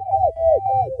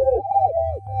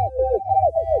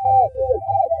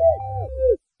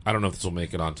 I don't know if this will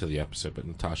make it onto the episode, but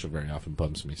Natasha very often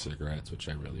bums me cigarettes, which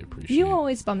I really appreciate. You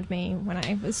always bummed me when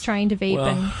I was trying to vape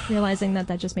and realizing that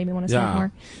just made me want to smoke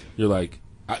more. You're like,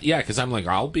 because I'm like,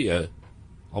 I'll be a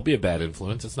bad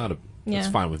influence. It's not it's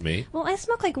fine with me. Well, I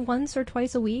smoke like once or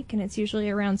twice a week, and it's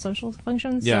usually around social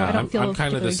functions. So I don't feel I'm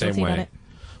kind of the same way.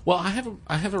 Well, I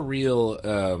have a real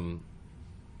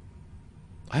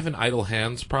I have an idle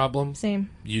hands problem. Same.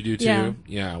 You do too?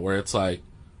 Yeah, where it's like,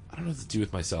 I don't know what to do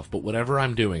with myself, but whatever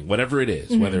I'm doing, whatever it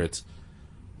is, whether it's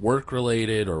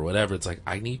work-related or whatever, it's like,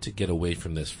 I need to get away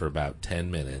from this for about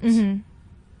 10 minutes.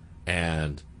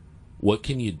 And what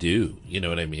can you do? You know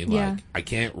what I mean? Yeah. Like, I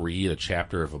can't read a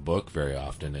chapter of a book very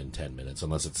often in 10 minutes,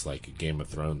 unless it's like a Game of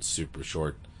Thrones super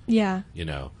short. Yeah.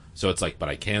 So it's like, but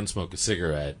I can smoke a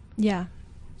cigarette. Yeah.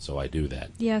 So I do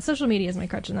that. Yeah, social media is my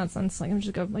crutch in that sense. Like, I'm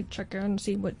just go check and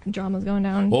see what drama's going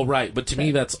down. Well, right, but to me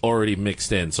that's already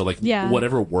mixed in. So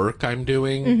whatever work I'm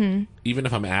doing, even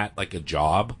if I'm at a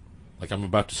job, I'm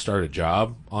about to start a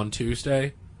job on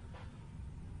Tuesday,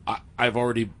 I'm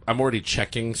already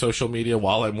checking social media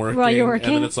while I'm working. While you're working,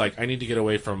 and then it's I need to get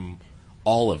away from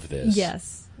all of this.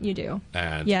 Yes, you do.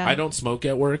 And I don't smoke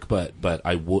at work, but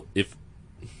I would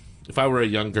if I were a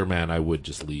younger man, I would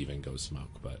just leave and go smoke.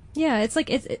 But yeah, it's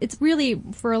it's really,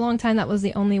 for a long time that was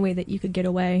the only way that you could get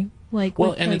away.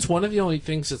 It's one of the only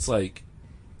things that's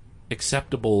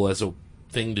acceptable as a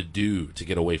thing to do to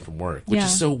get away from work, which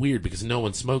is so weird because no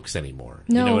one smokes anymore.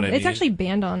 No, you know what I mean? It's actually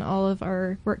banned on all of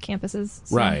our work campuses.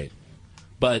 So. Right.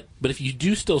 But if you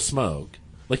do still smoke,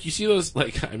 you see those, I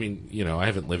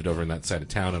haven't lived over in that side of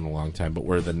town in a long time, but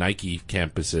where the Nike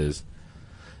campus is,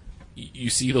 you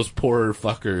see those poor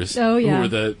fuckers who are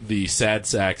the sad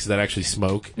sacks that actually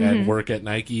smoke and work at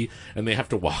Nike, and they have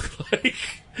to walk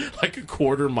a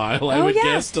quarter mile, I would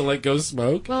guess, to go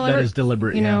smoke. Well, that is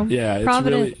deliberate. Yeah,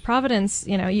 it's Providence.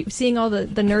 You seeing all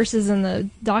the nurses and the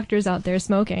doctors out there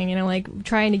smoking.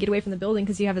 Trying to get away from the building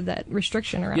because you have that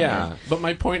restriction around. Yeah, it. but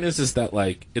my point is that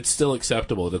it's still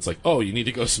acceptable. That's oh, you need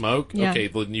to go smoke. Yeah. Okay,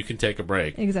 then you can take a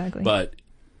break. Exactly. But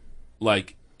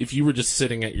if you were just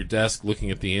sitting at your desk looking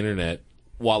at the internet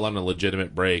while on a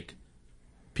legitimate break,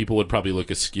 people would probably look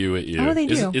askew at you. Oh, they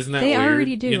do. Isn't that they weird?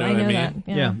 Already do. You know I know what I that.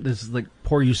 mean? Yeah, this is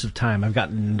poor use of time. I've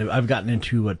gotten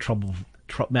into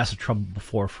massive trouble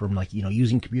before from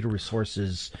using computer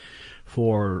resources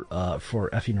for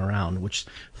effing around. Which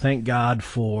thank God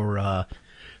for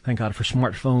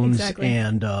smartphones. Exactly.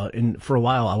 And for a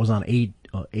while I was on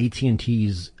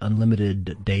AT&T's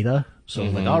unlimited data. So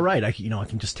all right, I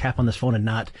can just tap on this phone and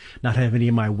not have any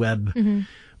of my web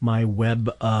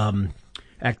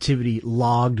activity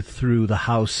logged through the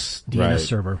house DNS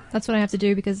server. That's what I have to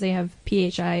do because they have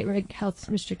PHI, health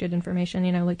restricted information.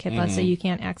 HIPAA, so you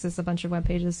can't access a bunch of web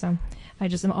pages. So I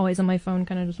just am always on my phone,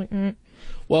 kind of just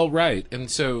Well, right,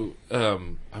 and so I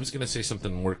was going to say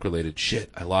something work related. Shit,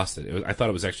 I lost it. I thought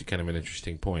it was actually kind of an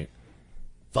interesting point.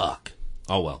 Fuck.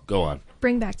 Oh well, go on.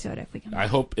 Bring back to it if we can. I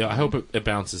hope it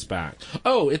bounces back.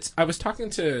 Oh, I was talking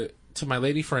to my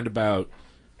lady friend about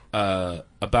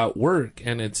work,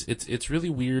 and it's really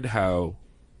weird how,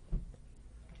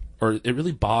 or it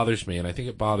really bothers me, and I think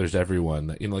it bothers everyone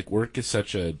that work is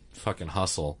such a fucking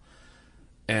hustle,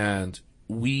 and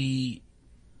I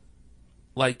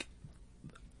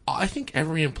think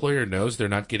every employer knows they're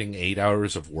not getting 8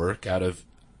 hours of work out of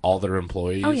all their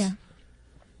employees. Oh yeah.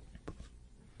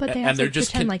 But they have to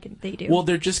pretend like they do. Well,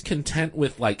 they're just content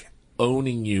with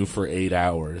owning you for 8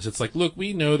 hours. It's look,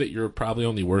 we know that you're probably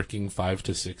only working 5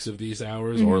 to 6 of these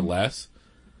hours or less,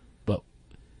 but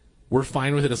we're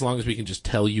fine with it as long as we can just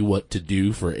tell you what to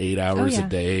do for 8 hours a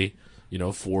day,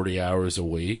 40 hours a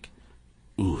week.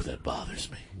 Ooh, that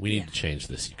bothers me. We need to change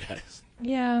this, you guys.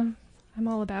 Yeah, I'm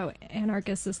all about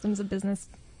anarchist systems of business.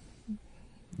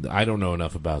 I don't know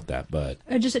enough about that, but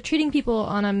just treating people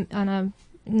on a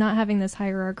not having this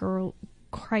hierarchical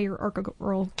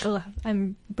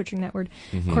I'm butchering that word,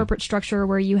 corporate structure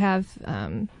where you have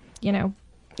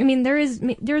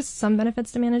there's some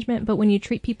benefits to management, but when you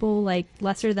treat people like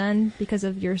lesser than because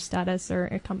of your status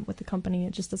or with the company,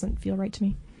 it just doesn't feel right to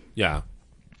me. Yeah,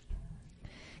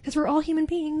 because we're all human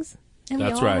beings and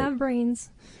That's we all right. have brains.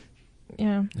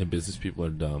 Yeah, and business people are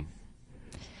dumb.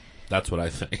 That's what I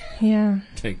think. Yeah.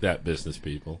 Take that, business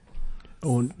people.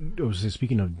 Oh,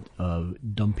 speaking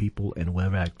of dumb people and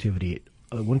web activity,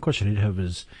 one question I did have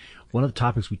is, one of the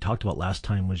topics we talked about last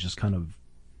time was just kind of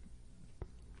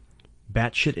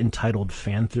batshit entitled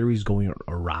fan theories going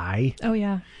awry. Oh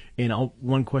yeah. And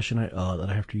one question that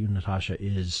I have for you, Natasha,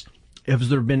 is: has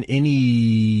there been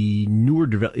any newer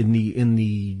in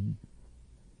the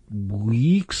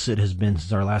weeks it has been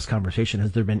since our last conversation?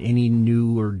 Has there been any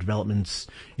newer developments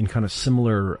in kind of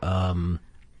similar?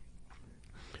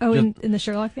 In the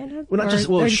Sherlock fandom? Well, not just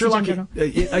Sherlock.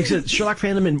 Like I said, Sherlock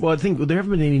fandom, and I think there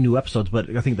haven't been any new episodes, but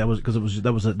I think that was because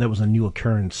that was a new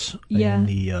occurrence in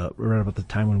the right about the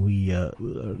time when we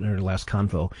in our last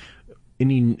convo.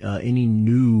 Any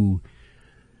new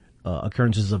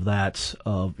occurrences of that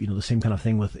the same kind of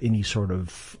thing with any sort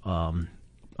of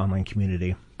online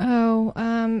community? Oh,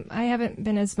 I haven't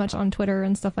been as much on Twitter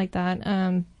and stuff like that.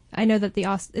 I know that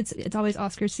it's always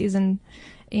Oscar season,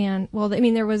 and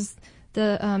there was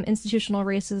the institutional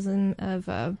racism of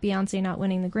Beyonce not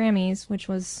winning the Grammys, which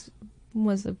was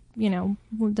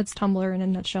that's Tumblr in a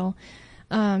nutshell.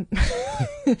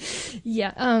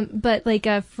 Yeah. But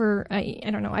for I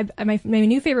don't know. My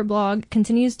new favorite blog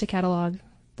continues to catalog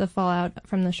the fallout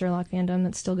from the Sherlock fandom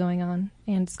that's still going on,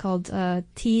 and it's called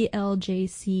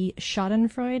TLJC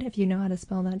Schadenfreude. If you know how to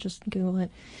spell that, just Google it.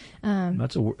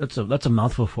 That's a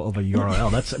mouthful of a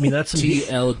URL. That's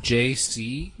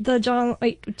TLJC. The John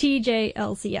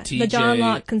TJLC. Yeah, the John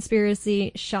Locke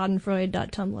Conspiracy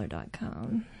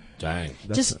Schadenfreude.tumblr.com. Dang,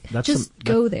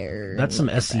 go there. That's some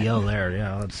SEO there.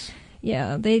 Yeah,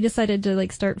 Yeah, they decided to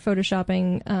like start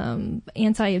photoshopping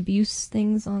anti-abuse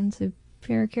things onto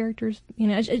fair characters. You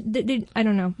know, I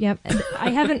don't know. Yeah,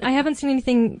 I haven't seen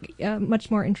anything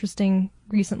much more interesting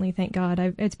recently. Thank God.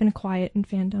 It's been quiet in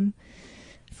fandom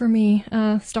for me.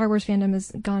 Star Wars fandom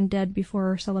has gone dead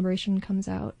before Celebration comes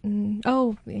out. And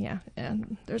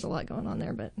there's a lot going on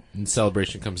there. But and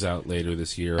Celebration comes out later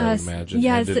this year, I would imagine.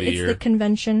 Yeah, end of the year. The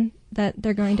convention that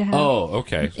they're going to have. Oh,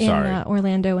 okay. Sorry. In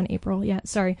Orlando in April. Yeah,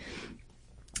 sorry.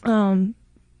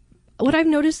 What I've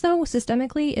noticed though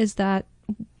systemically is that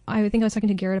I think I was talking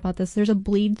to Garrett about this. There's a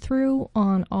bleed through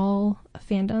on all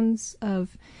fandoms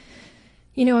of,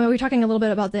 we were talking a little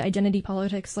bit about the identity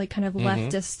politics, like kind of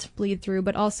leftist bleed through,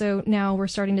 but also now we're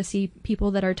starting to see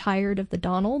people that are tired of the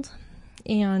Donald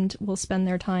and will spend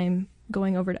their time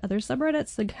going over to other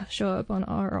subreddits that show up on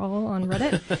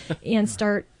Reddit and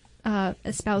start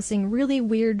espousing really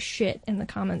weird shit in the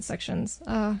comment sections.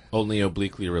 Only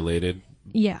obliquely related.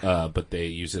 Yeah. But they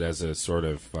use it as a sort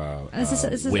of or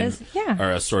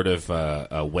a sort of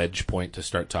a wedge point to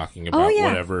start talking about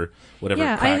whatever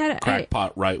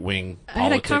crackpot right wing politics. I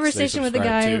had a conversation with a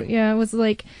guy. To. Yeah, it was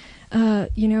like,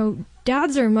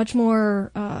 dads are much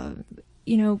more,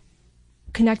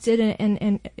 connected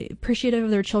and appreciative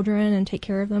of their children and take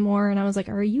care of them more. And I was like,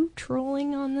 are you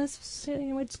trolling on this?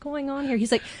 What's going on here?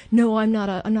 He's like, no, I'm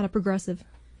not a progressive.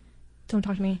 Don't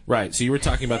talk to me. Right. So you were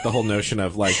talking about the whole notion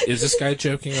of like, is this guy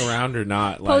joking around or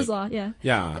not? Like, Poe's Law, yeah.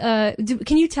 Yeah.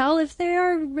 Can you tell if they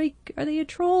are they a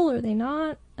troll or are they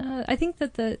not? I think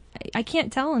that I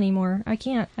can't tell anymore. I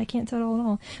can't tell at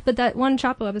all. But that one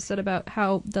Chapo episode about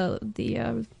how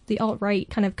the alt-right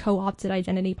kind of co-opted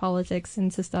identity politics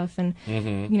into stuff and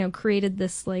created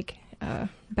this like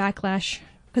backlash,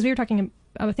 because we were talking.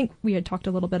 I think we had talked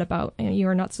a little bit about You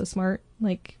Are Not So Smart.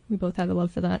 Like, we both had a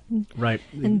love for that. Right.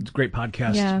 It's a great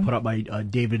podcast put out by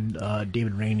David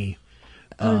Rainey.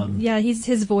 He's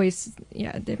his voice.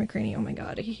 Yeah, David Rainey. Oh my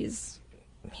God, he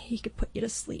could put you to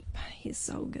sleep. He's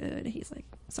so good. He's like,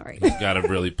 sorry. He's got a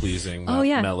really pleasing,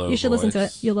 mellow you should voice. listen to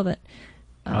it. You'll love it.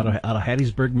 Out of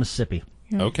Hattiesburg, Mississippi.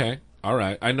 Yeah. Okay. All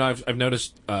right. I know I've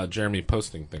noticed Jeremy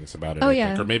posting things about it. Oh, I yeah.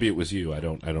 think. Or maybe it was you. I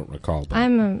don't recall. But.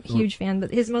 I'm a huge fan,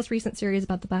 but his most recent series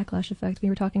about the backlash effect, we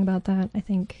were talking about that, I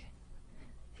think.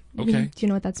 Okay. Do you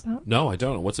know what that's about? No, I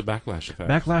don't know. What's a backlash effect?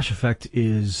 Backlash effect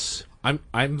is...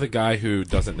 I'm the guy who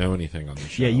doesn't know anything on the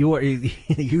show. Yeah, you are.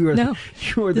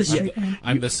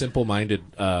 I'm the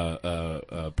simple-minded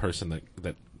person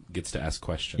that gets to ask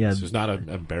questions. Yeah. Who's not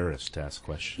embarrassed to ask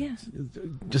questions. Yeah.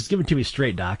 Just give it to me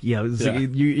straight, Doc. Yeah,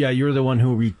 you're the one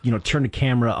who turn the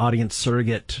camera, audience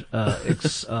surrogate,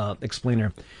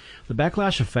 explainer. The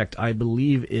backlash effect, I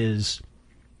believe,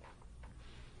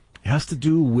 has to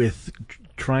do with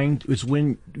it's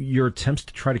when your attempts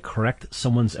to try to correct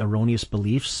someone's erroneous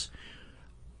beliefs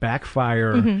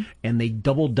backfire, and they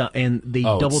double down on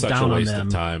them.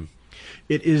 Of time.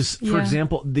 It is, for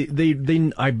example,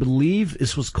 they I believe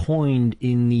this was coined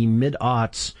in the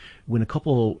mid-aughts when a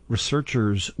couple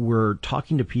researchers were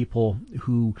talking to people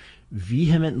who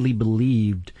vehemently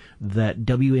believed that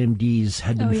WMDs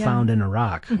had been found in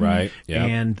Iraq, right? Yeah,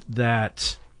 and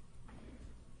that.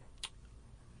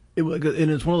 But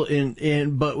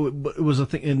it was a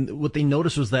thing, and what they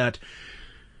noticed was that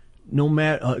no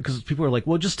matter, because people are like,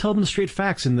 well, just tell them the straight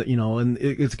facts, and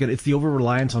it's the over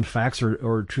reliance on facts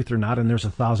or truth or not, and there's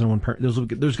 1,001 there's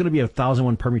going to be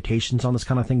 1,001 permutations on this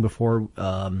kind of thing before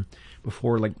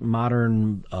like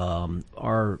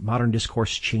our modern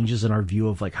discourse changes in our view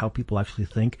of like how people actually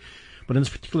think. But in this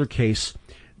particular case,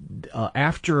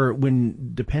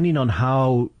 depending on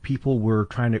how people were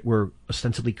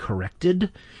ostensibly corrected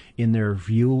in their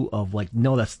view of like,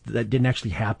 no, that didn't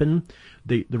actually happen.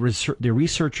 The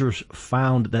researchers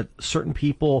found that certain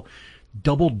people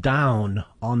doubled down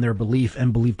on their belief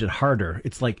and believed it harder.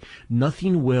 It's like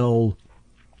nothing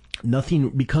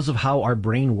because of how our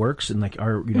brain works and like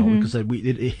our because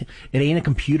it ain't a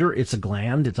computer, it's a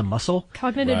gland, it's a muscle.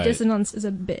 Cognitive dissonance is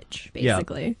a bitch,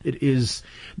 basically. Yeah, it is.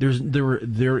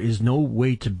 There is no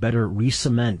way to better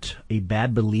re-cement a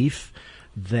bad belief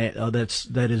that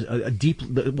is a deep.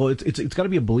 Well, it's got to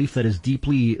be a belief that is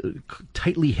deeply,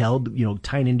 tightly held.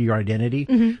 Tying into your identity.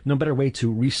 Mm-hmm. No better way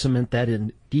to re-cement that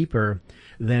in deeper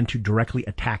than to directly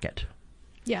attack it.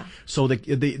 Yeah. So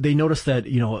they noticed that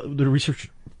the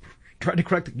tried to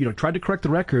correct the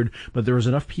record, but there was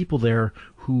enough people there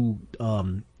who,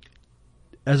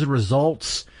 as a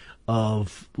result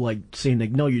of like saying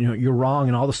like, no, you're wrong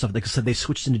and all this stuff, like I said, they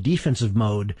switched into defensive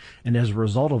mode, and as a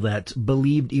result of that,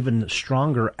 believed even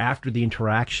stronger after the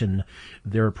interaction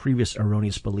their previous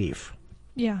erroneous belief.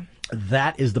 Yeah.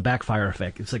 That is the backfire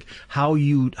effect. It's like how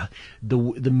the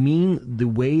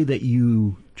way that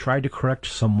you try to correct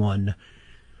someone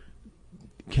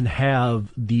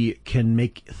can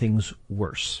make things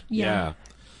worse. Yeah.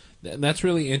 And that's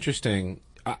really interesting.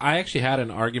 I actually had an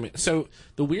argument. So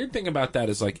the weird thing about that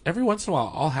is like every once in a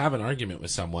while I'll have an argument with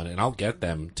someone and I'll get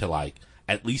them to like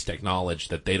at least acknowledge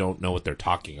that they don't know what they're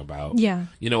talking about. Yeah.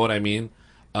 You know what I mean?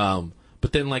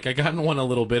 But then like I got in one a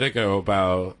little bit ago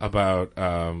about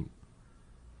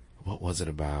what was it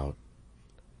about?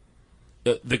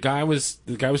 The guy was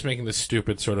making this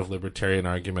stupid sort of libertarian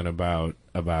argument about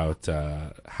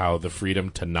how the freedom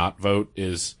to not vote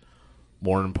is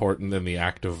more important than the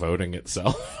act of voting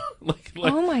itself. like,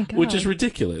 oh my God. Which is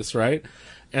ridiculous, right?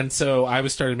 And so I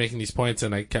started making these points,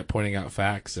 and I kept pointing out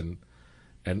facts, and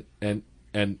it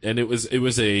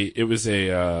was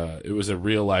a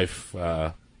real life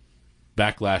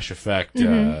backlash effect.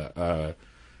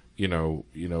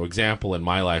 Example in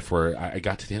my life where I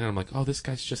got to the end and I'm like, oh, this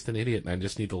guy's just an idiot and I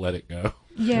just need to let it go.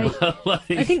 Yeah.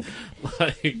 I think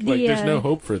there's no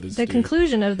hope for this. The dude.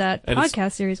 conclusion of that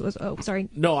podcast series was, sorry.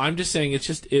 No, I'm just saying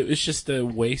it was just a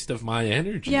waste of my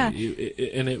energy. Yeah.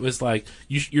 And it was like,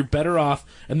 you're better off,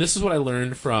 and this is what I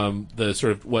learned from the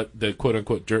sort of what the quote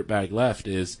unquote dirtbag left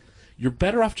is, you're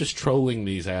better off just trolling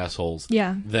these assholes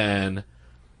than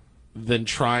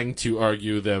trying to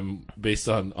argue them based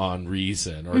on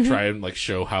reason or try and like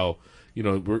show how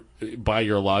we're by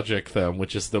your logic them,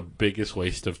 which is the biggest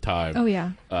waste of time. Oh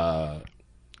yeah.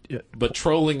 But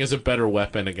trolling is a better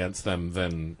weapon against them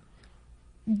than.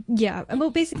 Yeah. Well,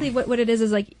 basically, what it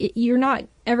is like you're not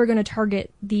ever going to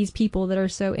target these people that are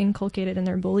so inculcated in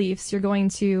their beliefs. You're going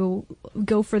to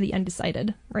go for the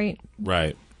undecided, right?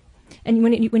 Right. And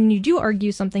when you do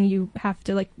argue something, you have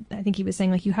to, like I think he was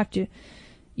saying, like you have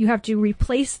to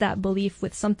replace that belief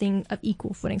with something of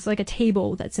equal footing. So like a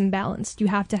table that's imbalanced, you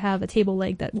have to have a table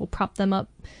leg that will prop them up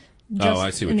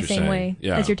just in the same way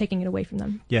as you're taking it away from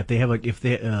them. Yeah, if they have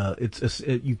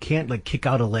you can't like kick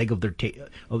out a leg of their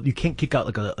you can't kick out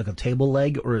like a table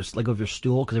leg or a leg of your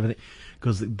stool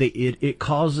because it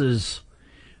causes.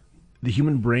 The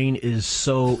human brain is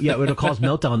so it'll cause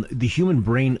meltdown. The human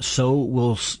brain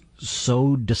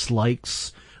so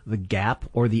dislikes the gap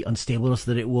or the unstableness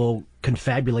that it will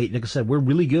confabulate. Like I said, we're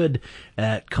really good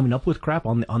at coming up with crap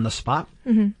on the spot.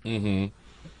 Mm-hmm. Mm-hmm.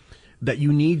 That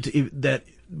you need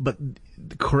but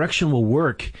the correction will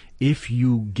work if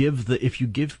you give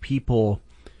people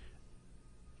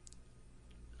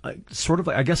sort of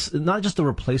like, I guess, not just a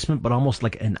replacement, but almost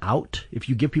like an out. If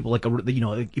you give people like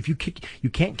if you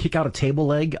can't kick out a table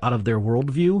leg out of their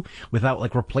worldview without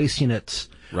like replacing it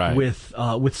with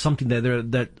something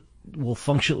that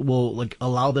will like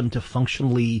allow them to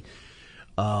functionally.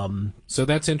 So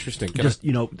that's interesting.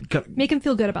 Make them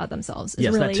feel good about themselves is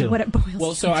yes, really what it boils down to.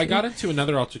 Well, so I got into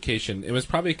another altercation. It was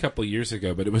probably a couple of years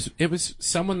ago, but it was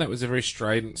someone that was a very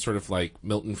strident, sort of like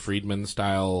Milton Friedman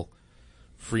style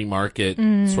free market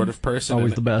sort of person.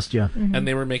 Always the best, yeah. Mm-hmm. And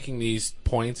they were making these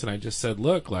points, and I just said,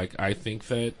 look, like, I think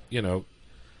that, and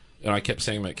I kept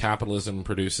saying that capitalism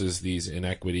produces these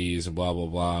inequities and blah, blah,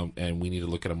 blah, and we need to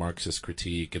look at a Marxist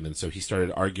critique. And then so he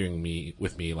started arguing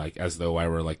with me like as though I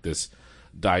were like this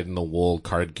dyed-in-the-wool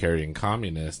card-carrying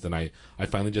communist. And I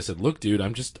finally just said, look, dude,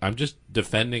 I'm just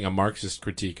defending a Marxist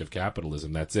critique of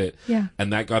capitalism. That's it. Yeah.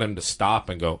 And that got him to stop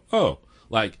and go, oh,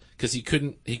 like, because he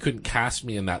couldn't cast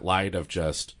me in that light of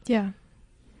just,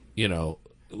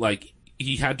 like,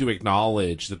 he had to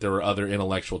acknowledge that there were other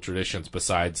intellectual traditions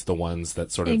besides the ones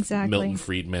that sort of Milton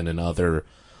Friedman and other,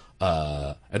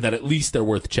 and that at least they're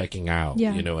worth checking out.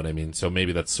 Yeah. You know what I mean? So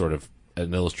maybe that's sort of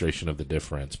an illustration of the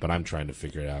difference, but I'm trying to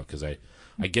figure it out because I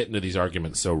get into these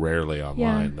arguments so rarely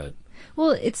online that.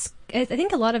 Well, I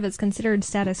think a lot of it's considered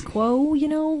status quo,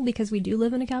 because we do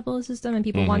live in a capitalist system and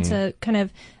people want to kind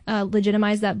of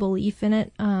legitimize that belief in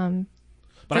it.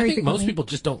 But I think most people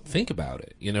just don't think about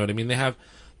it. You know what I mean? They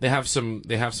have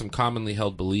some commonly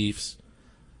held beliefs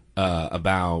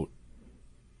about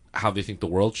how they think the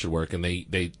world should work, and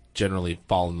they generally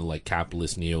fall in the like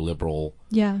capitalist neoliberal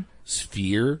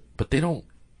sphere. But they don't,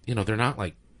 they're not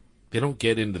like. They don't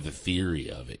get into the theory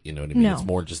of it, you know what I mean? No. It's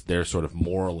more just their sort of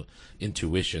moral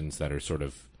intuitions that are sort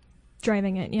of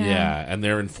driving it, Yeah, and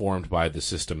they're informed by the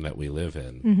system that we live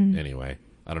in. Mm-hmm. Anyway,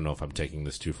 I don't know if I'm taking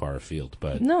this too far afield,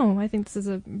 but no, I think this is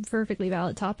a perfectly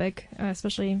valid topic,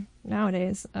 especially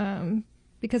nowadays.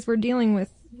 because we're dealing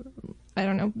with,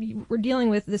 we're dealing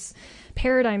with this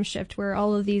paradigm shift where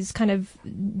all of these kind of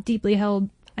deeply held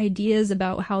ideas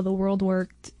about how the world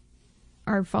worked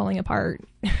are falling apart.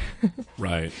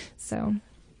 Right. So,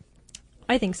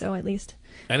 I think so, at least.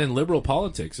 And in liberal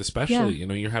politics, especially, Yeah. you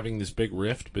know, you're having this big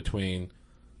rift between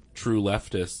true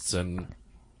leftists and,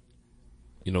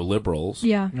 you know, liberals.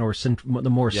 Yeah. Or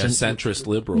centrist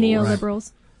liberals.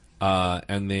 Neoliberals.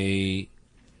 And they,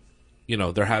 you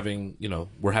know, they're having, you know,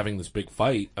 we're having this big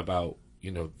fight about,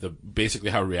 you know,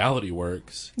 basically how reality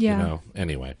works. Yeah. You know,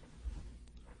 anyway.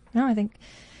 No, I think,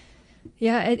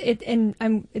 yeah,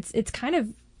 it's kind of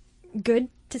good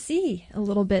to see a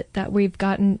little bit that we've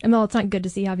gotten. Well, it's not good to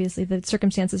see. Obviously, the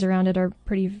circumstances around it are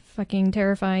pretty fucking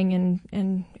terrifying,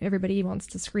 and everybody wants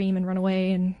to scream and run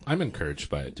away. And I'm encouraged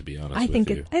by it, to be honest. I think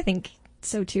with you. I think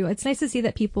so too. It's nice to see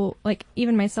that people, like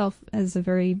even myself, as a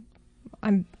very,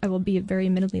 I will be very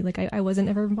admittedly, like I wasn't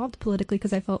ever involved politically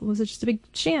because I felt it was just a big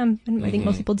sham, and I think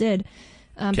most people did.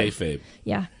 Kayfabe.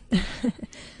 Yeah.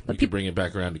 We could bring it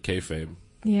back around to kayfabe.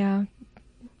 Yeah,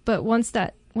 but once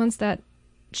that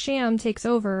sham takes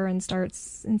over and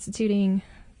starts instituting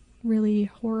really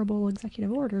horrible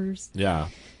executive orders, yeah,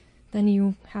 then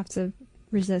you have to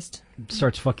resist. It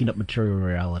starts fucking up material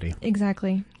reality.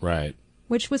 Exactly. Right.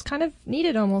 Which was kind of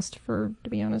needed almost, to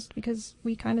be honest, because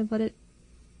we kind of let it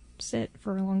sit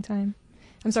for a long time.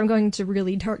 I'm sorry, I'm going to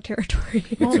really dark territory.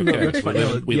 It's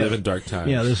okay. We live in dark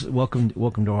times. Yeah, welcome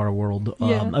to our world.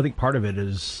 Yeah. I think part of it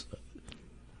is,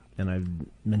 and I've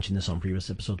mentioned this on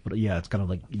previous episodes, but yeah, it's kind of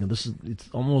like, you know, it's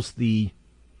almost the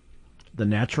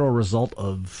natural result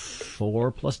of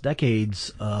 4+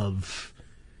 decades of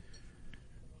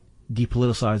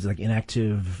depoliticized, like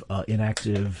inactive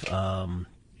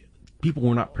people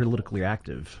were not politically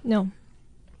active.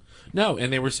 No,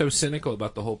 and they were so cynical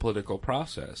about the whole political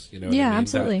process. You know what I mean?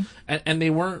 Absolutely. And they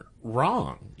weren't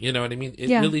wrong. You know what I mean? It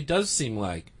really does seem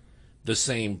like the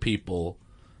same people.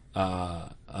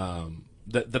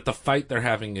 That the fight they're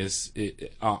having is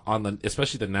on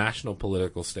especially the national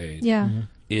political stage. Yeah.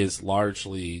 Is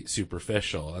largely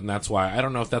superficial, and that's why I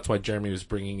don't know if that's why Jeremy was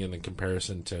bringing in the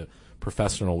comparison to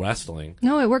professional wrestling.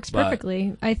 No, it works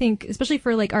perfectly. I think, especially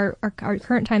for like our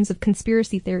current times of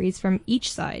conspiracy theories from each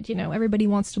side. You know, everybody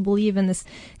wants to believe in this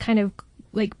kind of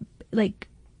like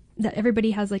that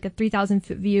everybody has like a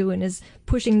 3,000-foot view and is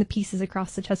pushing the pieces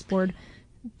across the chessboard.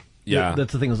 Yeah,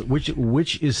 that's the thing. Is which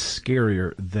is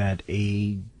scarier, that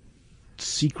a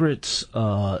secret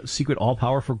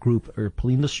all-powerful group are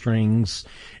pulling the strings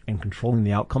and controlling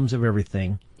the outcomes of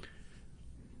everything,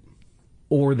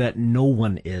 or that no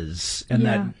one is, and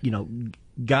that, you know,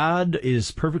 God is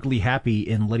perfectly happy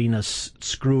in letting us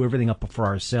screw everything up for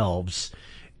ourselves,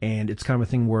 and it's kind of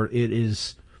a thing where it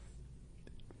is.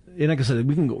 And like I said,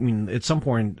 we can go. I mean, at some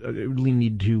point, we really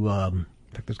need to.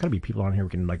 In fact, there's got to be people on here we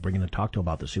can like bring in and talk to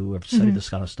about this who have studied this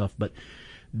kind of stuff. But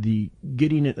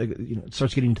it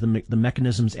starts getting to the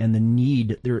mechanisms and the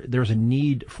need. There's a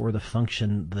need for the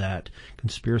function that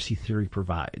conspiracy theory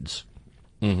provides.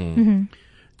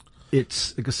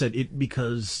 It's like I said,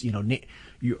 because you know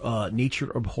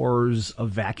nature abhors a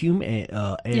vacuum,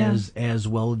 as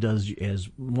well as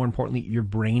more importantly, your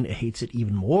brain hates it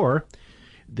even more.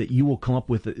 That you will come up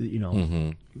with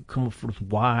come up with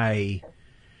why.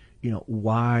 You know,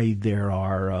 why there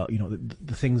are,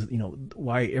 the things,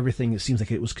 why everything seems like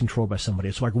it was controlled by somebody.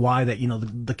 It's like why that,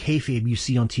 the kayfabe you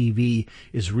see on TV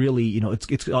is really,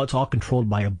 it's all controlled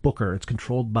by a booker. It's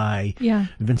controlled by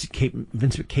Vince K.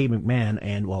 McMahon,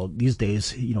 and, well, these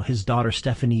days, his daughter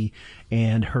Stephanie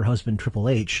and her husband Triple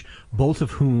H, both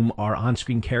of whom are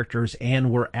on-screen characters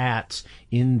and were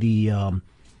in the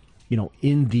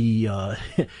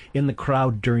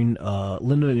crowd during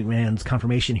Linda McMahon's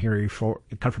confirmation hearing for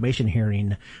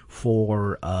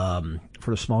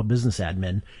the small business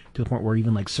admin, to the point where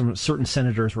even like some certain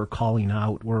senators were calling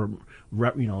out,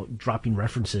 dropping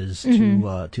references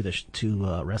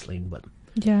to wrestling. But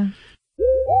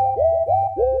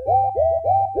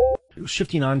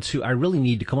shifting on to, I really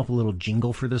need to come up with a little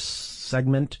jingle for this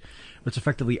segment. It's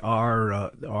effectively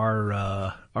our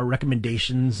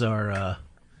recommendations are.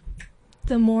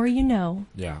 The more you know.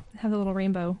 Yeah. Have a little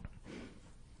rainbow.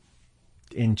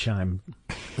 In chime.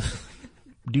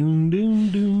 Doom,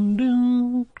 doom, doom,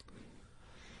 doom.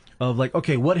 Of like,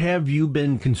 okay, what have you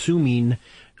been consuming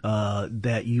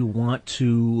that you want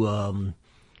to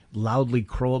loudly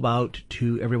crow about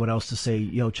to everyone else to say,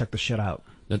 yo, check this shit out?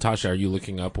 Natasha, are you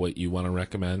looking up what you want to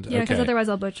recommend? Yeah, because otherwise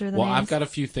I'll butcher the Well, names. I've got a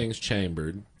few things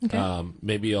chambered. Okay.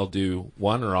 Maybe I'll do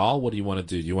one or all. What do you want to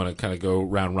do? Do you want to kind of go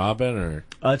round robin, or?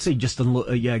 I'd say just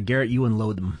Garrett, you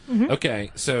unload them. Mm-hmm.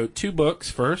 Okay, so 2 books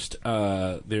first.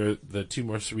 They're the 2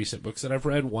 most recent books that I've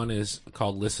read. One is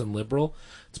called Listen Liberal.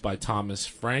 It's by Thomas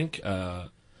Frank.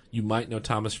 You might know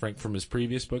Thomas Frank from his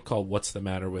previous book called What's the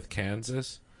Matter with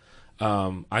Kansas?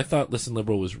 I thought Listen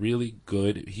Liberal was really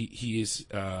good. He's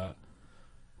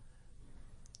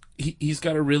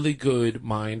got a really good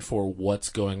mind for what's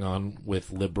going on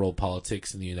with liberal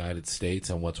politics in the United States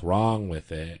and what's wrong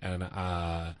with it. And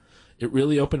it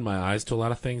really opened my eyes to a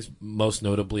lot of things, most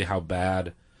notably how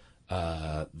bad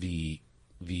the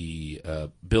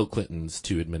Bill Clinton's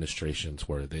 2 administrations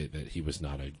were. That he was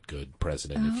not a good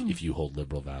president if you hold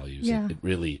liberal values. Yeah.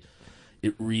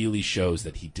 It really shows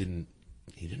that he didn't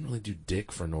really do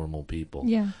dick for normal people.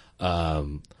 Yeah.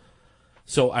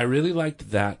 So I really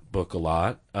liked that book a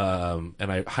lot, and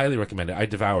I highly recommend it. I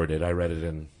devoured it. I read it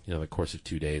in the course of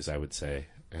 2 days, I would say,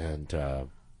 and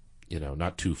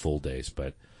not 2 full days.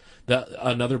 But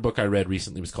another book I read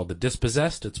recently was called The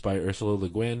Dispossessed. It's by Ursela Le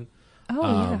Guin.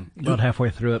 About halfway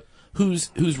through it.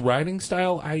 Whose writing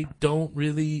style I don't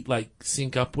really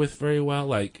sync up with very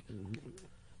well. I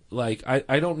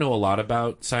don't know a lot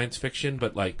about science fiction,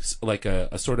 but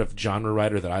a sort of genre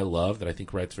writer that I love, that I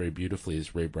think writes very beautifully,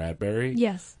 is Ray Bradbury.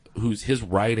 Yes. His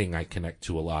writing I connect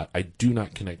to a lot. I do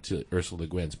not connect to Ursela Le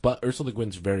Guin's, but Ursela Le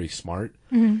Guin's very smart.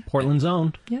 Mm-hmm. Portland's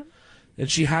own. Yep.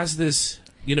 And she has this,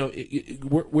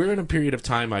 we're in a period of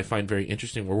time I find very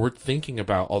interesting where we're thinking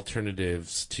about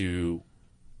alternatives to,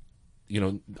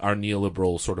 our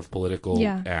neoliberal sort of political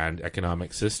and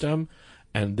economic system.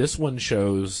 And this one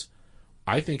shows,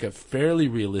 I think, a fairly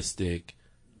realistic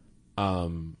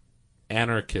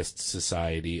anarchist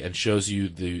society, and shows you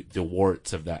the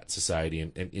warts of that society,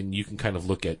 and you can kind of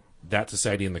look at that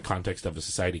society in the context of a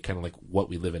society kind of like what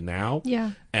we live in now,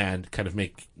 and kind of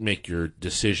make your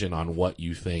decision on what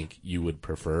you think you would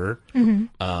prefer.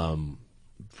 Mm-hmm.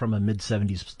 From a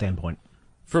mid-'70s standpoint.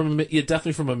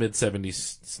 Definitely from a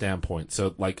mid-'70s standpoint.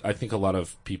 So I think a lot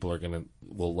of people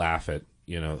will laugh at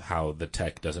how the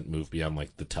tech doesn't move beyond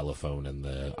the telephone and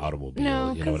the automobile.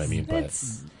 No, you know what I mean? But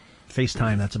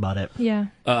FaceTime, that's about it. Yeah.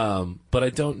 But I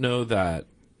don't know that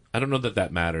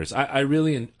that matters. I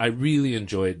really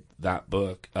enjoyed that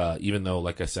book, even though,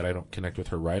 like I said, I don't connect with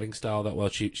her writing style that well.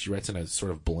 She writes in a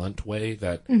sort of blunt way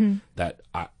that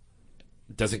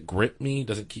doesn't grip me,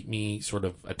 doesn't keep me sort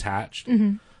of attached.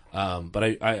 Mm-hmm.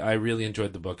 But I really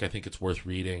enjoyed the book. I think it's worth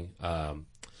reading.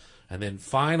 And then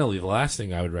finally, the last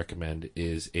thing I would recommend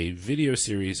is a video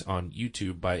series on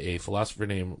YouTube by a philosopher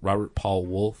named Robert Paul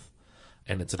Wolff,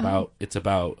 and it's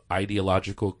about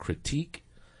ideological critique.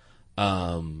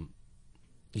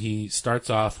 He starts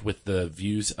off with the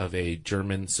views of a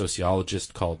German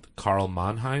sociologist called Karl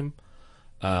Mannheim,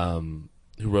 who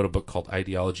wrote a book called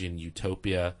Ideology and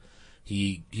Utopia.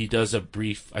 He does a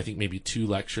brief, I think maybe 2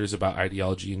 lectures about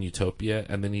ideology and utopia,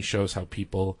 and then he shows how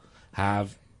people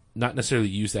have not necessarily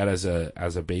used that as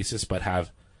a basis, but have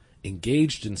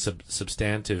engaged in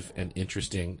substantive and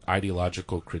interesting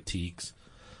ideological critiques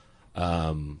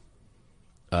of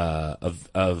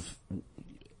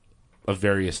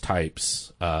various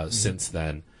types since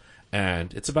then.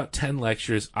 And it's about 10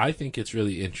 lectures. I think it's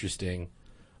really interesting,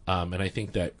 and I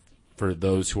think that for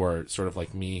those who are sort of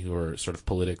like me, who are sort of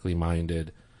politically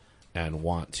minded and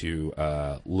want to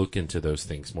look into those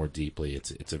things more deeply,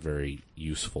 it's a very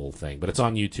useful thing. But it's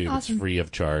on YouTube. Awesome. It's free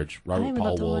of charge. Robert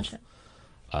Paul Wolff, it.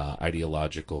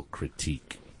 Ideological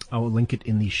Critique. I will link it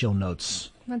in the show notes.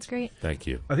 That's great. Thank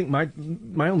you. I think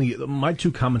my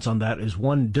 2 comments on that is,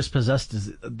 one, Dispossessed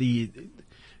is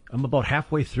I'm about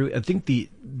halfway through. I think the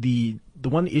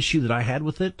one issue that I had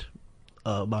with it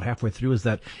about halfway through is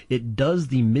that it does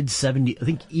the mid-'70s. I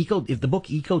think if the book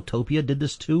Ecotopia did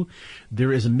this too,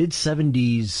 there is a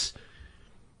mid-'70s,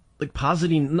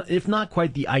 positing, if not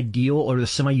quite the ideal or the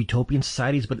semi-utopian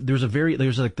societies, but there's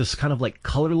this kind of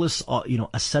colorless,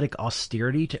 ascetic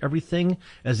austerity to everything,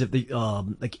 as if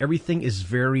everything is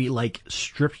very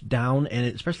stripped down, and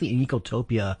especially in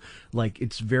Ecotopia,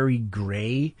 it's very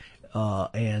gray.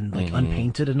 And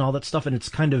unpainted and all that stuff, and it's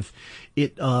kind of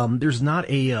there's not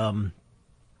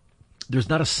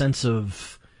a sense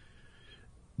of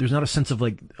this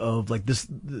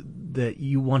that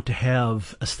you want to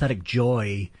have aesthetic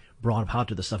joy brought about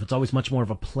to this stuff. It's always much more of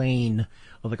a plane,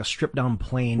 of a stripped down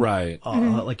plane, right?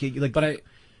 Even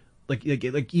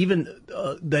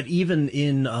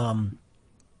in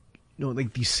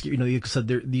these you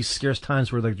said these scarce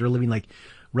times where they're living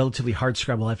relatively hard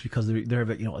scrabble life because they have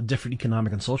a different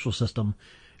economic and social system.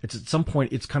 it's at some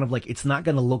point it's kind of like it's not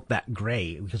going to look that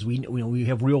gray because we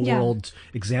have real world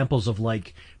examples of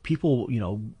like people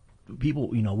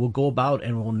will go about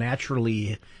and will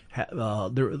naturally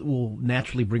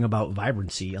bring about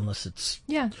vibrancy unless it's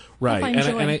right.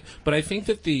 But I think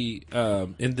that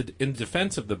in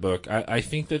defense of the book, I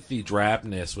think that the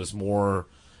drabness was more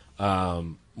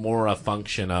a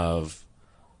function of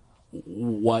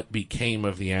what became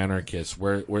of the anarchists,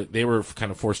 where they were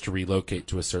kind of forced to relocate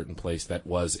to a certain place that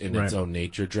was in its own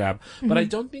nature drab. Mm-hmm. But I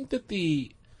don't think that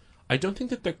the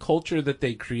culture that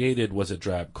they created was a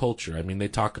drab culture. I mean, they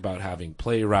talk about having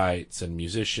playwrights and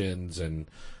musicians and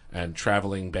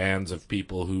traveling bands of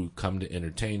people who come to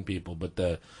entertain people, but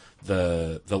the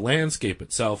landscape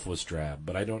itself was drab.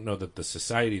 But I don't know that the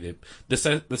society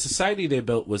they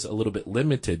built was a little bit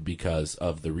limited because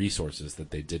of the resources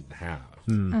that they didn't have.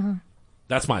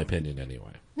 That's my opinion,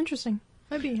 anyway. Interesting.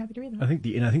 I'd be happy to read that. I think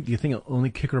the thing only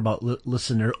kicker about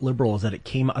Listen Liberal is that it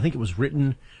came. I think it was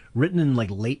written in like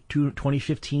late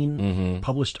 2015,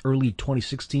 published early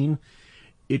 2016.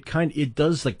 It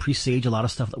does like presage a lot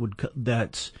of stuff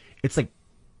that it's like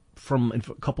from a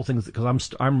couple things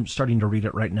because I'm starting to read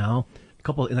it right now. A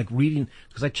couple like reading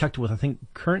because I checked with I think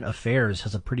Current Affairs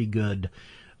has a pretty good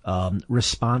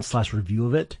response / review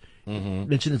of it.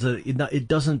 Mentioned it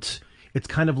doesn't. It's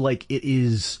kind of like it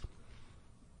is.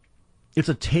 It's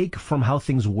a take from how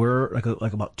things were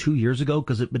like about 2 years ago,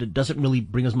 but it doesn't really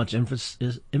bring as much emphasis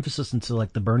into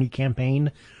like the Bernie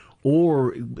campaign,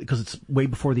 or because it's way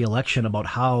before the election about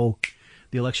how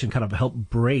the election kind of helped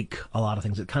break a lot of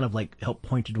things. It kind of like helped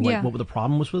point to like what the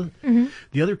problem was with it.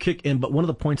 The other but one of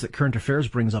the points that Current Affairs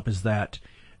brings up is that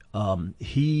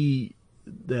he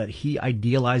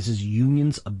idealizes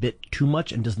unions a bit too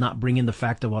much and does not bring in the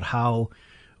fact about how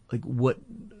like what.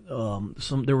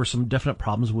 There were some definite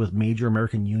problems with major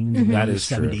American unions in the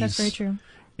 70s. That's very true.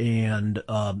 And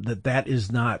that is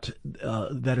not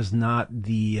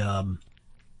the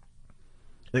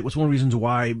it was one of the reasons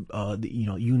why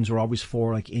unions were always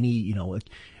for like any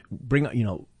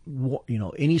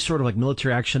any sort of like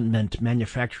military action meant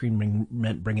manufacturing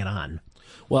meant bring it on.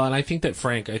 Well, and I think that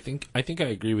Frank, I think I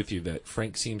agree with you that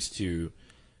Frank seems to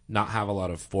not have a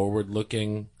lot of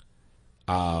forward-looking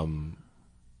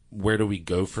where do we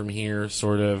go from here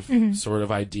sort of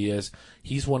ideas.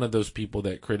 He's one of those people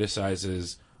that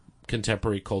criticizes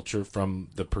contemporary culture from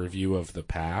the purview of the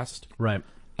past. Right.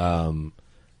 And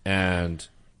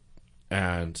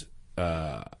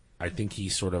I think he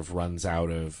sort of runs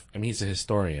out of, I mean, he's a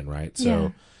historian, right?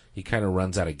 So he kind of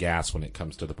runs out of gas when it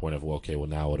comes to the point of, well,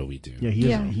 now what do we do?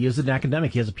 Yeah, he is an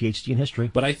academic. He has a PhD in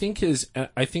history. But I think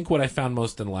what I found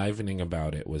most enlivening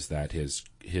about it was that his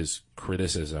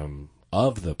criticism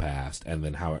of the past and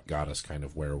then how it got us kind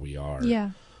of where we are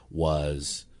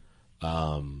was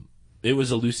it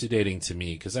was elucidating to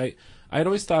me because I'd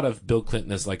always thought of Bill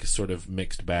Clinton as like a sort of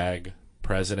mixed bag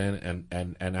president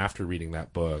and after reading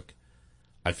that book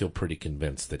I feel pretty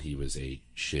convinced that he was a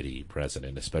shitty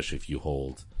president, especially if you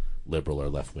hold liberal or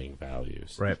left-wing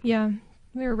values. Right. Yeah.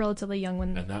 We were relatively young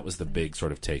when and that was the big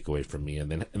sort of takeaway from me. And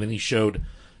then he showed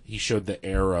the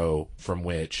arrow from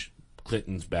which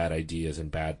Clinton's bad ideas and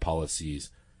bad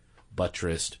policies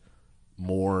buttressed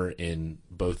more in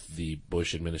both the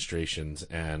Bush administrations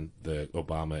and the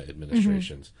Obama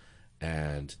administrations.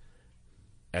 And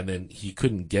then he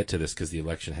couldn't get to this because the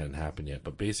election hadn't happened yet.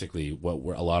 But basically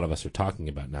what a lot of us are talking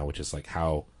about now, which is like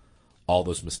how all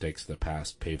those mistakes of the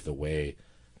past paved the way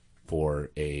for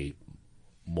a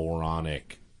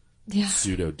moronic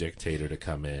pseudo-dictator to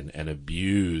come in and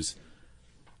abuse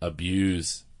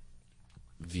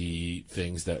the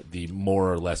things that the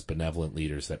more or less benevolent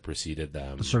leaders that preceded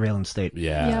them. The surveillance state.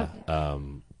 Yeah.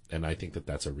 And I think that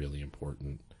that's a really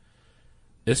important,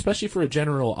 especially for a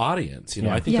general audience.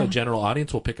 I think a general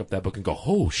audience will pick up that book and go,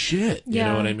 oh, shit. You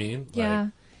know what I mean? Yeah.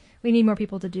 We need more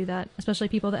people to do that, especially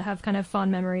people that have kind of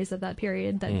fond memories of that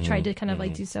period that tried to kind of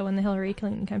like do so in the Hillary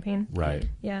Clinton campaign. Right.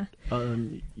 Yeah.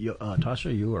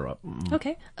 Tasha, you were up.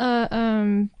 Okay.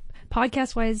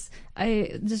 Podcast wise,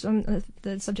 I just on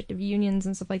the subject of unions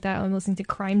and stuff like that. I'm listening to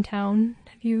Crimetown.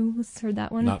 Have you heard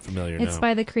that one? Not familiar. It's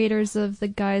by the creators of the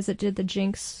guys that did the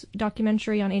Jinx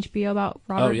documentary on HBO about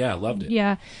Robert. Oh yeah, loved it.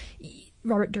 Yeah,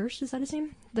 Robert Durst, is that his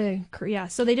name?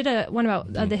 So they did one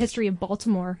about the history of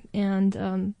Baltimore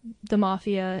and the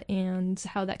mafia and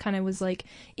how that kind of was like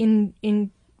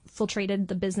infiltrated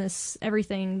the business,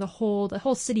 everything. The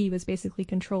whole city was basically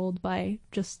controlled by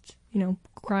just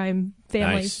crime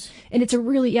families. Nice. And it's a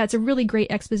really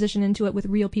great exposition into it with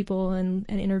real people and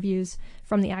interviews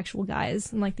from the actual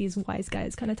guys and like these wise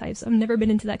guys kind of types. I've never been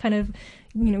into that kind of,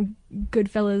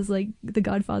 Goodfellas, like The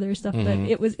Godfather stuff, but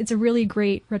it's a really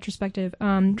great retrospective.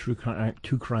 True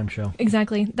crime show.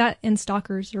 Exactly. That and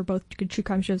Stalkers are both good true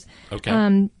crime shows.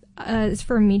 Okay. As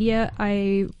for media,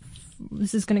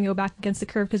 this is going to go back against the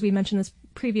curve because we mentioned this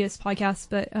previous podcast,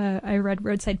 but I read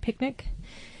Roadside Picnic.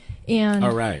 And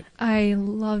all right. I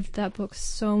loved that book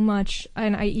so much,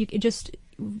 and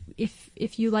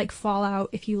if you like Fallout,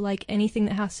 if you like anything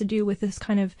that has to do with this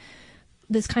kind of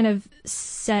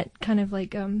set, kind of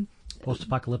like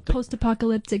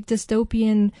post-apocalyptic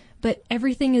dystopian, but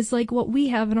everything is like what we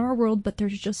have in our world, but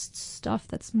there's just stuff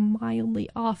that's mildly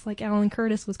off. Like Alan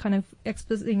Curtis was kind of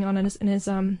expositing on in his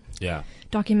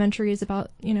documentaries about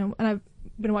and I've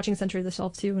been watching Century of the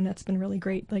Self too, and that's been really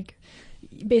great. Like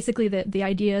basically the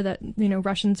idea that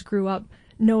Russians grew up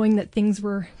knowing that things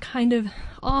were kind of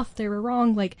off, they were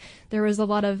wrong. Like there was a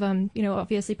lot of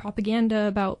obviously propaganda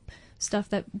about stuff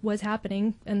that was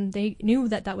happening, and they knew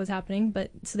that was happening, but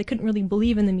so they couldn't really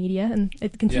believe in the media, and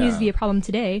it continues to be a problem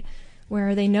today,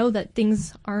 where they know that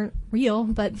things aren't real,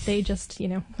 but they just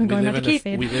are going back to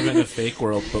kayfabe. We live in a fake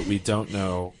world, but we don't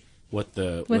know what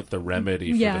the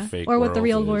remedy for the fake or world what the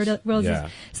real is. world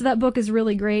is. So that book is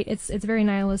really great. It's very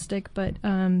nihilistic, but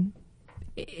in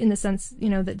the sense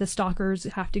that the stalkers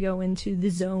have to go into the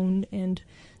zone, and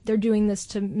they're doing this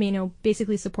to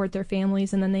basically support their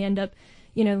families, and then they end up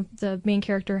the main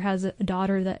character has a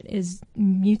daughter that is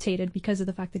mutated because of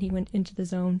the fact that he went into the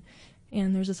zone,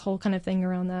 and there's this whole kind of thing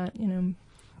around that.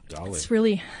 It's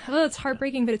really it's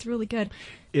heartbreaking, but it's really good.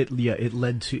 It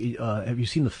led to. Have you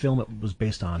seen the film it was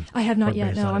based on? I have not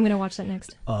yet. No, I'm going to watch that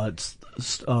next.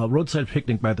 It's Roadside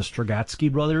Picnic by the Strugatsky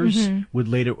brothers.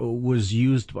 Was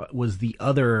the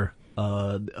other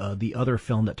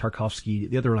film that Tarkovsky,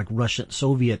 the other like Russian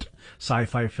Soviet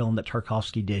sci-fi film that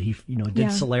Tarkovsky did. He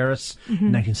did Solaris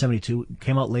in 1972.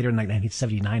 Came out later in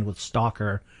 1979 with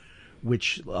Stalker,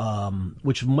 which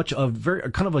much of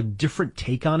very kind of a different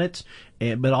take on it,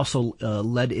 but also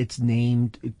led its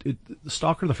name.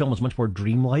 Stalker, the film, was much more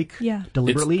dreamlike. Yeah,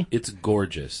 deliberately. It's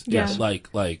gorgeous. Yeah, it's like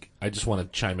I just want to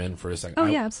chime in for a second. Oh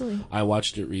yeah, absolutely. I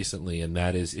watched it recently, and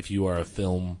that is, if you are a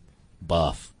film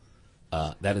buff,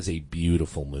 that is a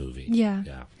beautiful movie. Yeah.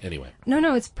 Yeah. Anyway.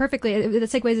 No, it's perfectly. It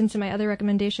segues into my other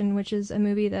recommendation, which is a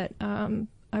movie that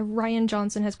Rian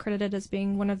Johnson has credited as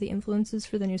being one of the influences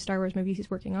for the new Star Wars movie he's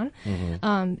working on.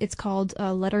 Mm-hmm. It's called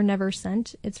Letter Never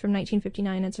Sent. It's from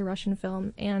 1959. It's a Russian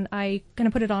film, and I kind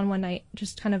of put it on one night,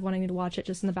 just kind of wanting to watch it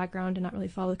just in the background and not really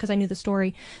follow, because I knew the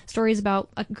story. Story is about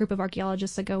a group of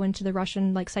archaeologists that go into the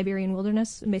Russian Siberian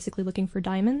wilderness and basically looking for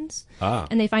diamonds.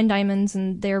 And they find diamonds,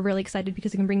 and they're really excited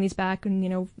because they can bring these back.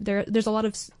 And there's a lot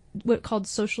of what called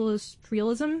socialist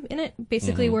realism in it,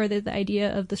 basically, where the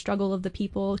idea of the struggle of the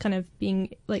people kind of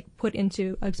being put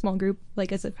into a small group,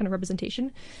 as a kind of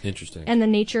representation. Interesting. And the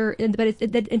nature, but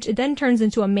it then turns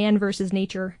into a man versus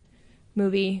nature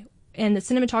movie, and the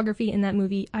cinematography in that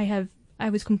movie, I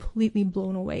was completely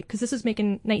blown away, because this was made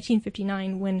in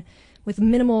 1959 with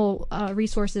minimal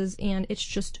resources, and it's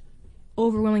just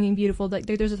overwhelmingly beautiful.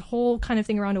 There's a whole kind of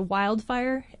thing around a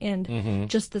wildfire, and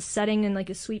just the setting and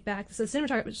a sweep back. So the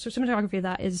cinematography of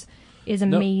that is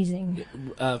amazing.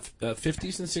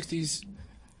 50s and 60s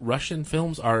Russian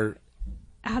films are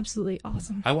absolutely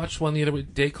awesome. I watched one the other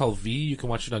day called V. You can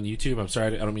watch it on YouTube. I'm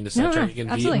sorry, I don't mean to sidetrack again.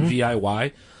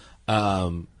 VIY.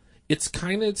 It's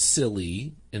kind of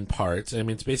silly in parts. I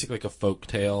mean, it's basically like a folk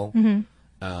tale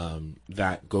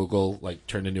that Gogol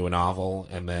turned into a novel,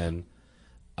 and then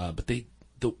but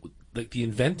the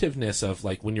inventiveness of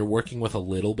when you're working with a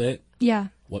little bit,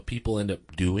 what people end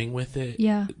up doing with it.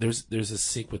 There's a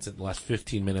sequence in the last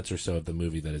 15 minutes or so of the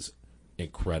movie that is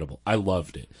incredible. I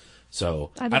loved it.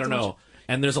 So I don't know.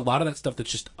 And there's a lot of that stuff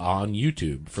that's just on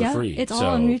YouTube for free. It's all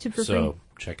on YouTube for free. So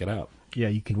check it out. Yeah,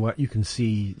 you can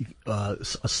see a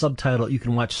subtitle. You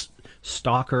can watch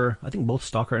Stalker. I think both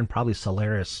Stalker and probably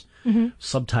Solaris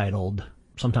subtitled.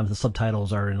 Sometimes the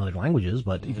subtitles are in other languages,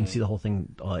 but you can see the whole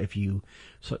thing if you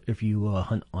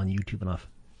hunt on YouTube enough.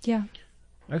 Yeah.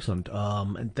 Excellent.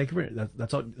 And thank you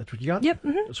that's all. That's what you got. Yep.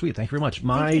 Sweet. Thank you very much.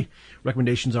 My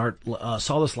recommendations are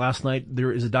saw this last night.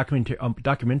 There is a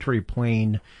documentary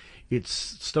playing. It's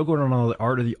still going on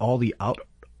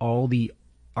all the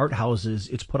art houses.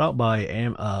 It's put out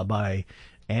by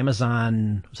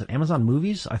Amazon. Was it Amazon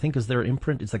Movies? I think is their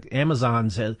imprint. It's like Amazon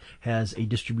has a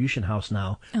distribution house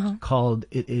now called.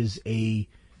 It is a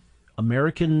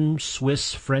American,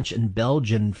 Swiss, French, and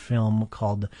Belgian film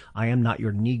called I Am Not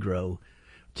Your Negro,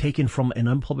 taken from an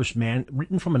unpublished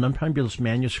written from an unpublished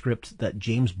manuscript that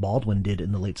James Baldwin did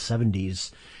in the late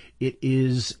 70s. It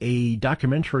is a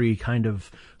documentary kind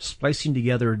of splicing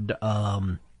together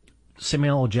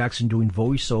Samuel L. Jackson doing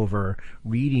voiceover,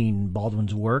 reading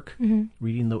Baldwin's work,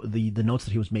 reading the notes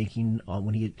that he was making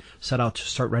when he set out to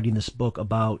start writing this book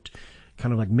about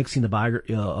kind of like mixing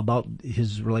the about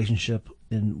his relationship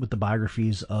with the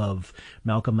biographies of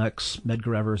Malcolm X,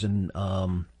 Medgar Evers, and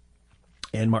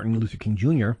Martin Luther King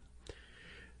Jr.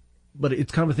 But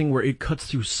it's kind of a thing where it cuts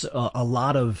through a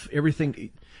lot of everything.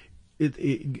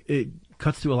 It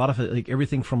cuts through a lot of like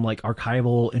everything from like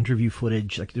archival interview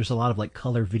footage. Like there's a lot of like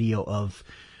color video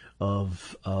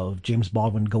of James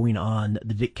Baldwin going on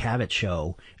the Dick Cavett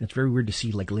show. And it's very weird to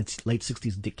see like late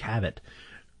 60s Dick Cavett.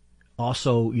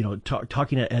 Also,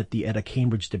 talking at a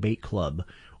Cambridge debate club,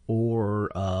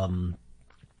 or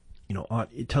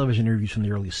television interviews from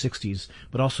the early 60s,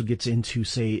 but also gets into,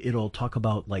 say, it'll talk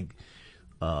about like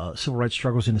civil rights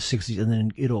struggles in the 60s, and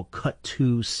then it'll cut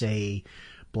to, say,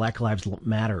 Black Lives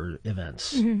Matter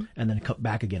events, and then cut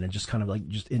back again, and just kind of like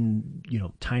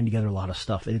tying together a lot of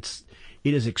stuff. It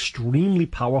is extremely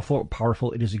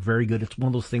powerful. It is very good. It's one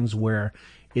of those things where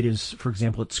it is, for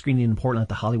example, it's screening in Portland at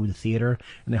the Hollywood Theater,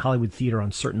 and the Hollywood Theater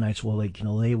on certain nights will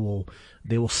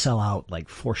they will sell out like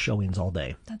 4 showings all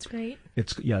day. That's great.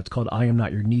 It's called I Am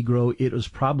Not Your Negro. It'll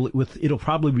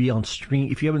probably be on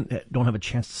stream. If you don't have a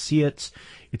chance to see it,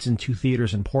 it's in 2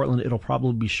 theaters in Portland. It'll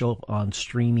probably show up on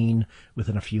streaming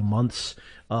within a few months.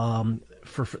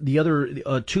 For the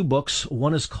other 2 books,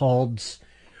 one is called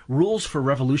Rules for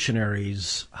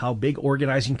Revolutionaries: How Big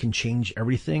Organizing Can Change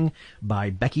Everything,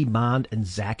 by Becky Bond and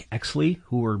Zack Exley,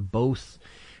 who were both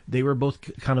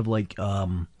kind of like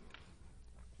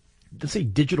let's say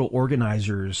digital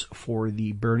organizers for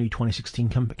the Bernie 2016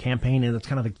 campaign, and it's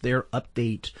kind of like their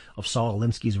update of Saul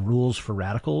Alinsky's Rules for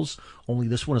Radicals. Only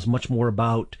this one is much more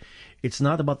about, it's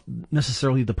not about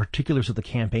necessarily the particulars of the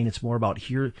campaign. It's more about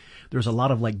there's a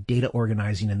lot of like data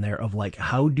organizing in there of like,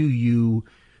 how do you,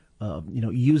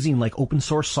 using like open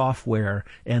source software,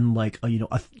 and like,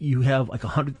 you have like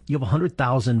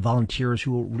 100,000 volunteers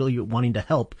who are really wanting to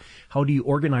help. How do you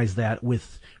organize that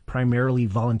with primarily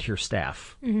volunteer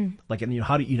staff? Like, and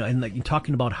how do and like you're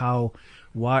talking about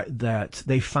why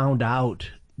they found out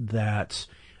that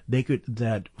they could,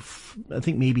 I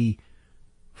think maybe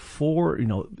 3 or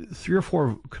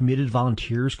 4 committed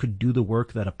volunteers could do the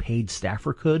work that a paid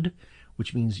staffer could.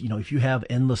 Which means, if you have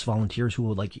endless volunteers who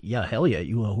will like, yeah, hell yeah,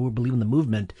 who believe in the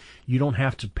movement, you don't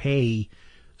have to pay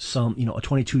some, a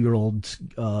 22-year-old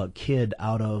kid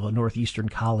out of a Northeastern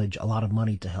college a lot of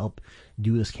money to help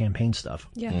do this campaign stuff.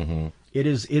 Yeah.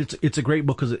 It's a great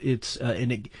book because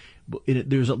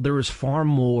there is far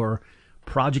more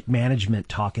project management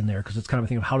talk in there, because it's kind of a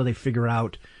thing of how do they figure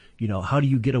out, how do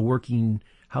you get a working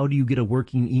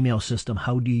email system?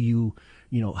 How do you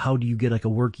get like a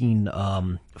working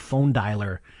phone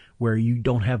dialer where you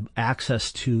don't have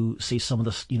access to, say, some of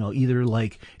the, either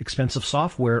like expensive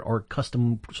software or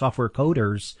custom software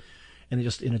coders, and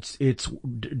it's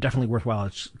definitely worthwhile.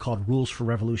 It's called Rules for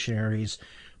Revolutionaries,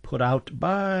 put out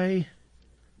by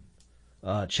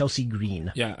Chelsea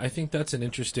Green. Yeah, I think that's an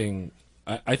interesting.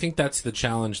 I think that's the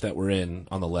challenge that we're in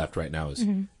on the left right now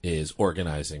is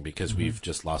organizing, because we've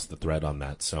just lost the thread on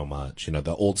that so much.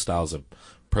 The old styles of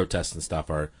protests and stuff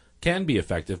can be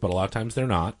effective, but a lot of times they're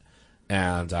not.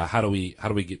 And how do we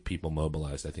get people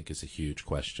mobilized, I think, is a huge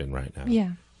question right now.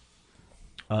 Yeah.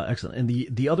 Excellent. And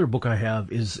the other book I have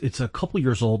it's a couple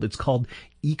years old. It's called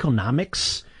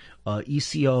Economics,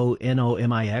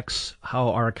 Economix, How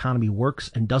Our Economy Works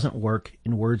and Doesn't Work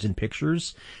in Words and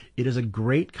Pictures. It is a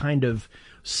great kind of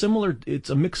similar, it's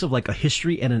a mix of like a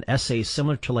history and an essay,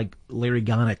 similar to like Larry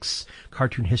Gonick's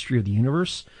Cartoon History of the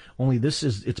Universe. Only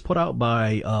it's put out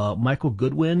by Michael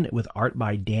Goodwin with art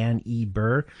by Dan E.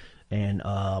 Burr, and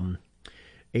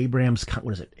Abrams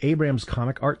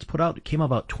Comic Arts put out. It came out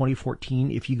about 2014.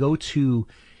 If you go to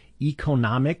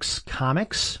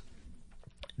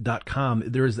economicscomics.com,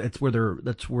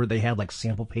 that's where they have like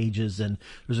sample pages, and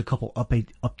there's a couple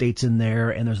updates in there,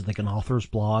 and there's like an author's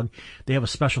blog. They have a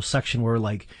special section where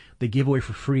like they give away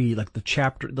for free like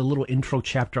the little intro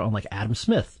chapter on like Adam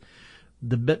Smith.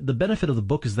 The benefit of the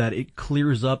book is that it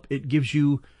clears up, it gives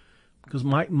you, because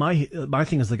my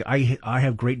thing is like I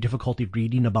have great difficulty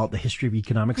reading about the history of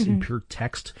economics in pure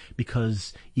text,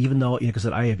 because even though, like I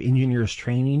said, I have engineer's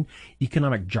training,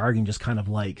 economic jargon just kind of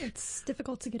like, it's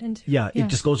difficult to get into. Yeah, it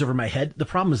just goes over my head. The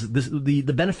problem is the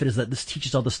benefit is that this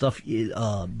teaches all the stuff,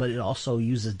 but it also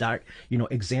uses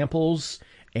examples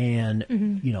and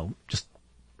just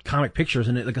comic pictures,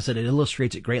 and like I said, it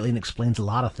illustrates it greatly and explains a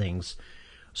lot of things.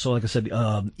 So, like I said,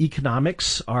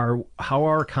 Economics are how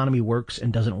our economy works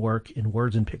and doesn't work in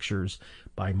words and pictures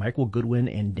by Michael Goodwin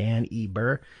and Dan E.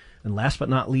 Burr. And last but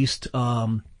not least,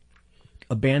 a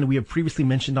band we have previously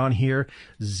mentioned on here,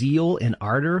 Zeal and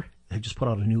Ardor, have just put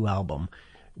out a new album,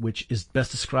 which is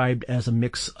best described as a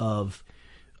mix of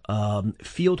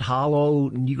Field Hollow,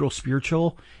 Negro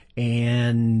Spiritual,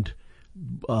 and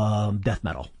death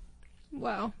metal.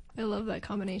 Wow. I love that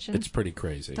combination. It's pretty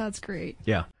crazy. That's great.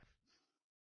 Yeah.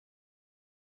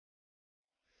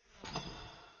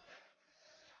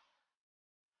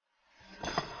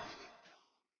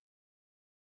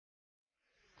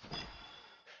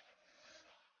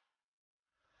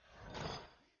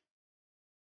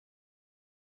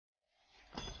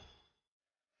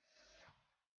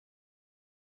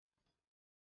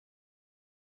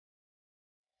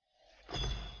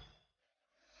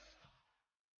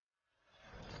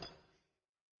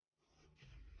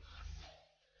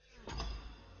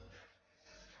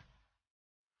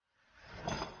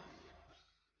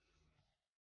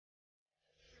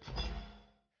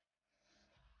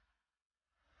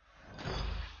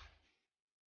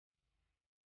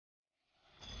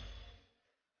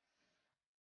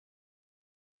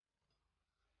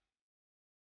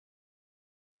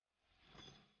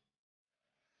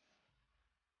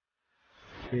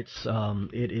 It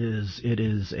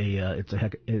is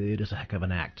a heck of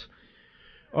an act.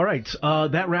 All right,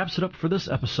 that wraps it up for this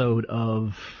episode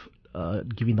of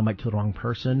Giving the Mic to the Wrong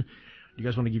Person. Do you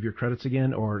guys want to give your credits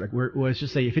again, or let's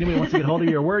just say if anybody wants to get hold of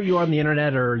you, or where are you on the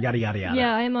internet, or yada yada yada?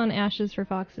 Yeah, I'm on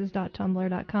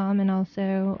ashesforfoxes.tumblr.com, and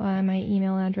also my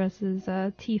email address is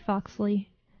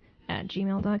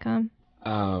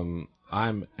tfoxley@gmail.com.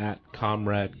 I'm at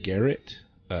Comrade Garrett,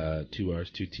 2 R's,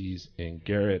 2 T's, and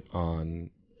Garrett on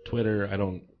Twitter. I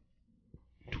don't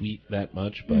tweet that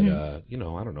much, but I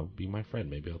don't know, be my friend.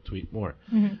 Maybe I'll tweet more.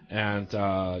 And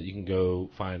you can go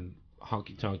find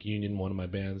Honky Tonk Union, one of my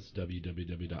bands,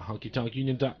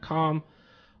 www.honkytonkunion.com,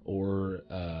 or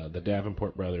the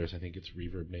Davenport Brothers. I think it's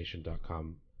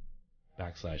reverbnation.com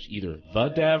 / either the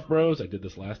Dav Bros, I did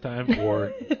this last time,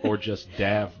 or just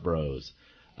Dav Bros.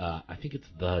 I think it's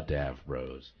the Dav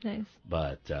Bros. Nice.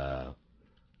 But I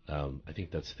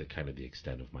think that's the kind of the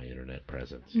extent of my internet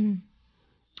presence.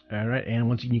 All right, and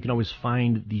once again, you can always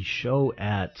find the show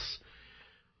at.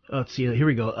 Let's see. Here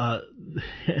we go.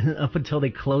 Up until they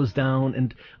close down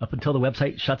and up until the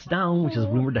website shuts down, which is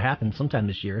rumored to happen sometime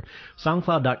this year.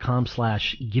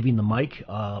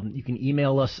 SoundCloud.com/givingthemic. You can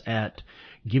email us at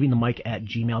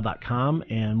givingthemic@gmail.com,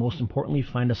 and most importantly,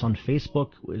 find us on Facebook,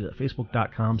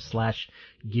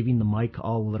 Facebook.com/givingthemic,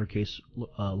 all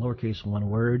lowercase, one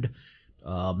word.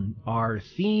 Our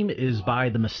theme is by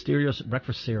the Mysterious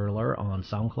Breakfast Cerealer on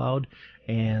SoundCloud,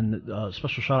 and a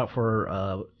special shout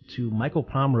out to Michael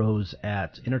Pomrose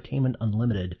at Entertainment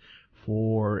Unlimited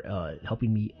for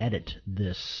helping me edit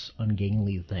this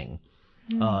ungainly thing.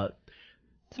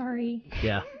 Sorry.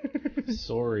 Yeah.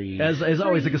 Sorry. As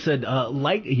always, like I said,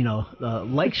 like,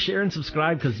 share, and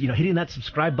subscribe, because hitting that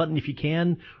subscribe button if you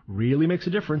can really makes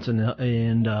a difference,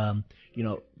 and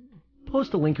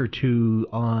post a link or two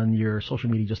on your social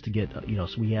media just to get so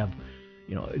we have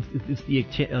it's the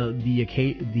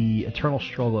eternal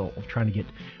struggle of trying to get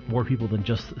more people than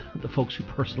just the folks who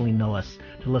personally know us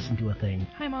to listen to a thing.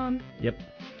 Hi, Mom. Yep.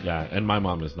 Yeah, and my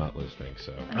mom is not listening,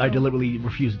 so I deliberately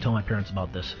refuse to tell my parents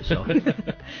about this. So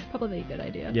probably a good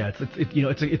idea. Yeah,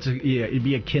 it'd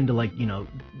be akin to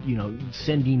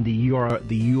sending the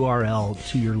URL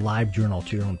to your live journal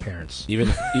to your own parents. Even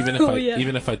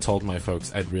if I told my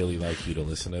folks I'd really like you to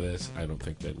listen to this, I don't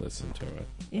think they'd listen to it.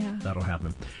 Yeah, that'll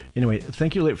happen. Anyway,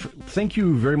 thank you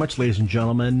very much, ladies and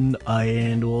gentlemen,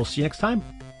 and we'll see you next time.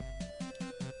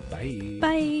 Bye.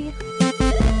 Bye.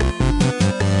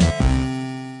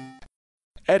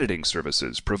 Editing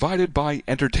services provided by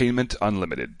Entertainment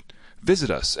Unlimited. Visit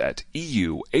us at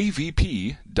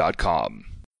euavp.com.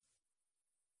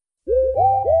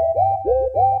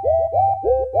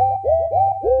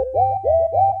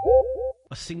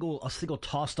 A single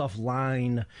tossed off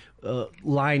line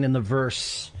in the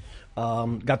verse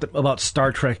about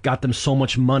Star Trek got them so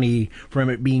much money from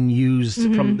it being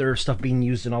used, from their stuff being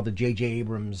used in all the J.J.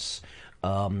 Abrams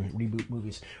reboot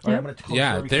movies. All right, I'm gonna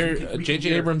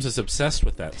J.J. Abrams is obsessed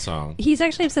with that song. He's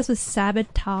actually obsessed with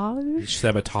sabotage.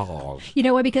 Sabotage. You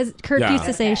know what? Because Kirk used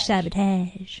to say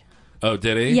sabotage. Oh,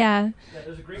 did he? Yeah.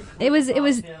 It was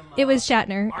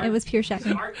Shatner. It was pure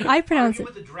Shatner. I pronounce it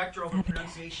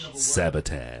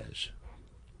sabotage.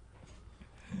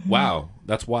 Wow,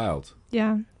 that's wild.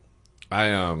 Yeah.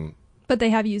 But they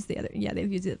have used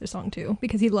they've used the other song too,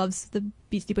 because he loves the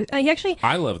Beastie Boys. I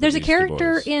love the There's Beastie a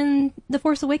character Boys. in The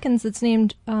Force Awakens that's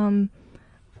named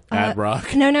Ad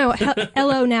Rock? No,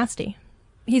 L.O. Nasty.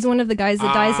 He's one of the guys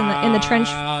that dies in the trench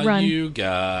run. You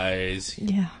guys.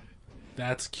 Yeah.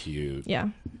 That's cute. Yeah.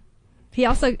 He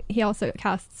also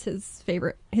casts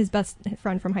his best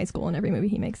friend from high school in every movie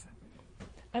he makes.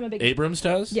 I'm a big Abrams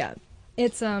does? Yeah.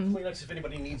 It's Kleenex if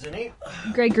anybody needs any.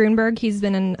 Greg Grunberg. He's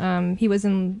been in he was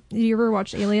in. Did you ever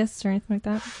watch Alias or anything like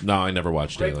that? No, I never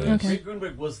watched Alias. Okay. Greg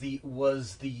Grunberg was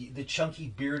the chunky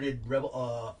bearded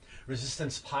rebel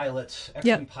resistance pilot,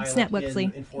 X-Men pilot Snap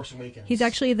Wexley. in Force Awakens. He's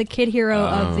actually the kid hero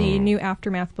of the new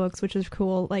Aftermath books, which is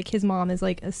cool. Like his mom is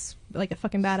like a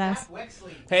fucking badass.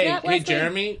 Hey, Snap hey, Wexley.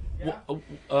 Jeremy,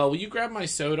 will you grab my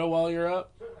soda while you're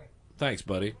up? Thanks,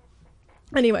 buddy.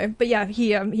 Anyway, but yeah,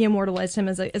 he immortalized him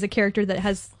as a character that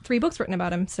has 3 books written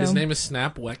about him. So His name is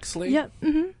Snap Wexley? Yeah.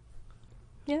 Mm-hmm.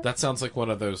 Yeah. That sounds like one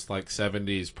of those like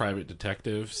 70s private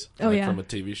detectives Oh, yeah. from a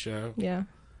TV show. Yeah.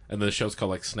 And the show's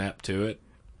called like Snap to It.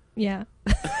 Yeah.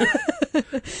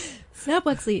 Snap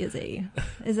Wexley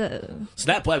is a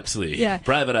Snap Wexley. Yeah.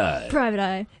 Private Eye. Private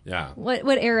Eye. Yeah.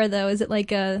 What era though? Is it like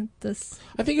this?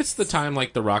 I think it's the time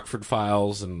like the Rockford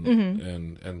Files and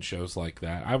Mhm. and shows like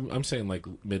that. I'm saying like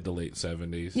mid to late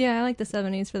 70s. Yeah, I like the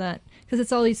 70s for that because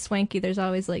it's always swanky. There's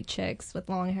always like chicks with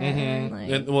long hair. Mhm.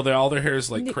 Like, And well, all their hair is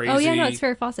like crazy. Oh yeah, no, it's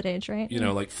Farrah Fawcett age, right? You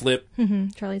know, like flip.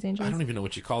 Charlie's Angels. I don't even know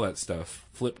what you call that stuff.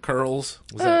 Flip curls.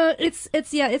 It's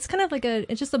kind of like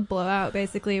it's just a blowout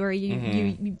basically where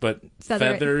you but feather it.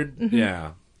 feathered. Mhm.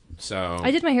 Yeah. So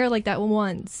I did my hair like that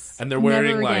once. And they're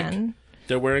wearing Never like again.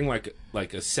 they're wearing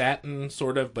like a satin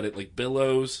sort of, but it like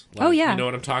billows. Like, Oh yeah, you know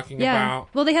what I'm talking yeah. about.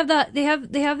 Well, they have that. They have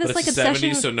But this it's like the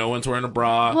obsession. 70s, so no one's wearing a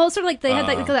bra. Well, it's sort of like they had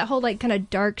that whole like kind of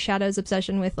dark shadows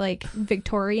obsession with like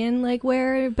Victorian like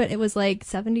wear, but it was like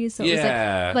 70s, so it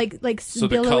yeah, was like so the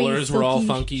billowy, colors were all silky-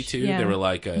 funky too. Yeah. They were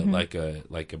like a Mhm.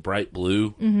 like a bright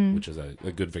blue, Mhm. which is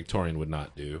a good Victorian would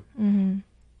not do. Mhm.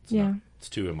 Yeah. It's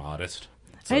too immodest.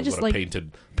 I It's just what a like-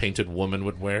 painted woman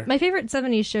would wear. My favorite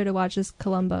 70s show to watch is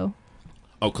Columbo.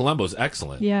 Oh, Columbo's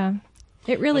excellent. Yeah,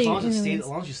 it really. As long as, it really as is.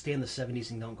 long as you stay in the 70s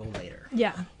and don't go later.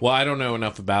 Yeah. Well, I don't know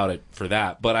enough about it for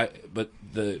that, but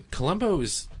the Columbo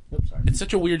is it's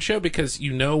such a weird show because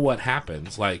you know what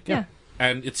happens, like, Yeah.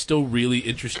 and it's still really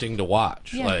interesting to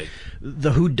watch. Yeah. Like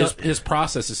the who does his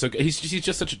process is so good. He's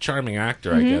just such a charming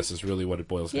actor. I Mhm. guess is really what it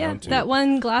boils Yeah, down to. that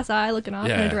one glass eye looking off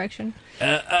in Yeah. a direction.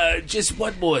 Just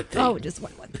one more thing. Oh, just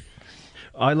one.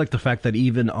 I like the fact that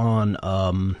even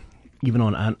on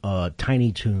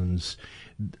Tiny Toons,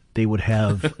 they would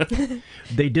have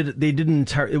they did an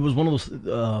entire. It was one of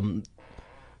those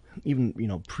even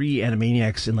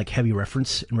pre-Animaniacs and like heavy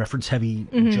reference heavy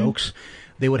Mhm. jokes.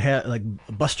 They would have like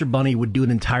Buster Bunny would do an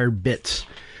entire bit.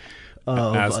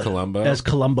 As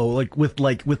Columbo, like with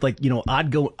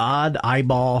odd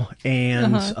eyeball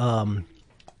and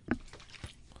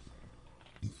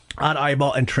odd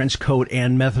eyeball and trench coat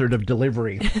and method of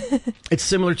delivery. It's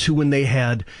similar to when they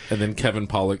had. And then Kevin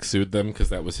Pollak sued them because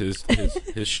that was his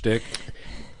shtick.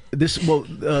 This I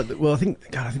think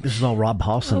this is all Rob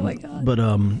Paulson. Oh my God. But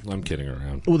I'm kidding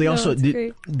around. Well, they No, also it's did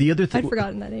great. the other thing. I'd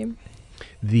forgotten that name.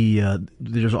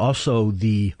 There's also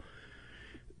there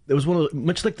was one of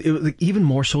much like it was like even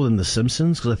more so than The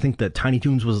Simpsons because I think that Tiny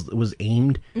Toons was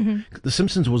aimed. Mhm. The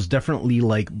Simpsons was definitely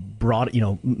like broad,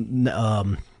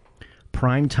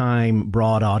 prime time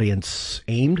broad audience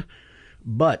aimed,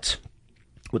 but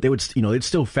what they would they'd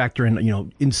still factor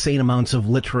in insane amounts of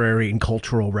literary and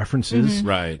cultural references, Mhm.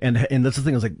 Right. And that's the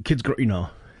thing is like kids grow.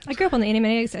 I grew up on the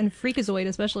Animaniacs and Freakazoid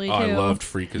especially too. Oh, I loved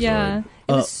Freakazoid. Yeah,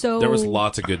 it was so. There was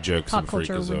lots of good jokes in pop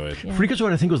culture. Freakazoid. Yeah.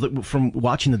 Freakazoid, I think, was like, from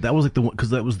watching that was like the one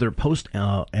because that was their post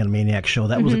Animaniac show.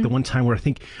 That was like Mhm. the one time where I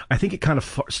think it kind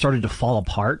of started to fall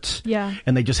apart. Yeah.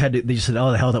 And they just said,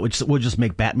 oh the hell, we'll just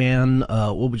make Batman.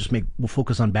 We'll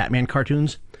focus on Batman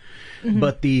cartoons. Mhm.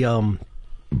 But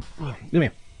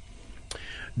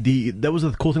that was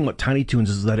the cool thing about Tiny Toons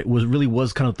is that it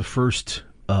was kind of the first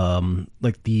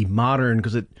like the modern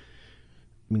because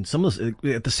some of this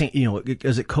at the same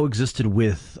as it coexisted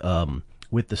with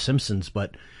The Simpsons,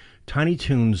 but Tiny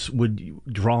Toons would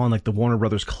draw on like the Warner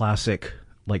Brothers classic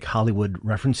like Hollywood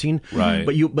referencing, Right.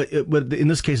 But in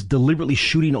this case, deliberately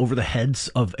shooting over the heads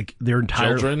of like, their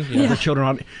entire Children? Yeah. the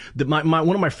children. One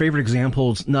of my favorite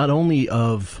examples, not only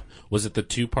of. Was it the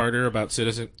two-parter about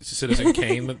Citizen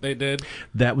Kane that they did?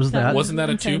 That was that. Wasn't that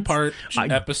a two-part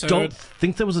episode? I don't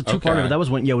think that was a two-parter. Okay. That was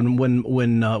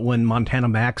when Montana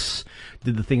Max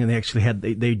did the thing, and they actually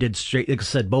they did straight. Like I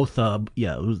said, both. It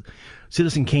was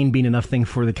Citizen Kane being enough thing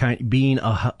for being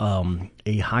a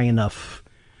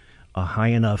high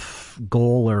enough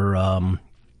goal or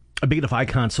a big enough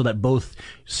icon so that both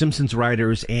Simpsons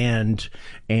writers and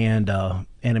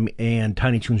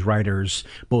Tiny Toons writers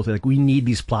both like we need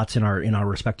these plots in our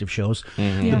respective shows.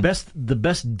 The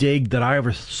best dig that I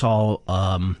ever saw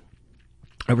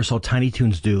Tiny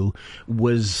Toons do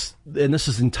was, and this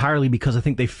is entirely because I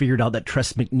think they figured out that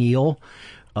Tress MacNeille,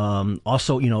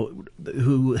 also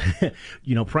who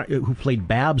who played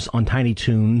Babs on Tiny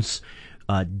Toons,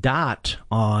 Dot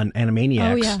on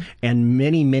Animaniacs, and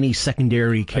many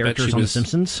secondary characters on The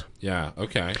Simpsons. Yeah,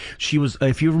 okay. She was,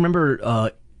 if you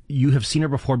remember, you have seen her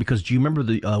before because do you remember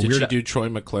the Did she do Troy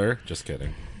McClure? Just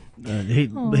kidding. Hey,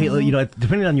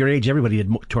 depending on your age, everybody did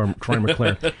Troy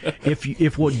McClure. Do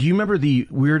you remember the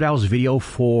Weird Al's video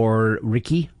for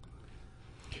Ricky?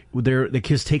 The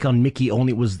kids' take on Mickey,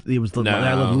 only it was the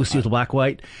I Love Lucy with the black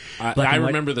white. I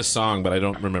remember the song, but I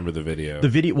don't remember the video.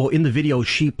 In the video,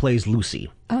 she plays Lucy.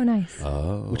 Oh, nice.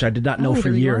 Which I did not know for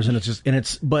years, and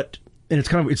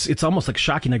it's almost like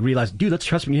shocking. I realized, dude, that's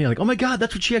Tress MacNeille. Like, oh my god,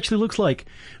 that's what she actually looks like.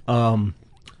 But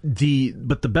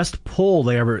the best pull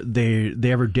they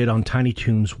ever did on Tiny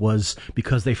Toons was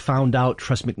because they found out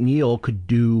Tress MacNeille could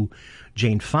do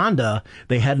Jane Fonda.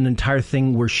 They had an entire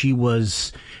thing where she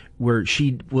was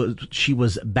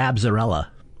Babsarella.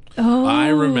 Oh, I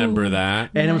remember that.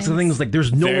 And it was the things like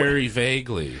there's no very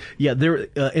vaguely. Yeah, there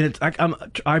and it's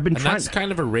I've been trying. That's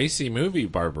kind of a racy movie,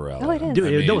 Barbarella. Oh, it is.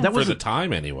 Dude, that was for the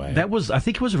time anyway. That was, I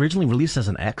think it was originally released as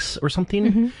an X or something.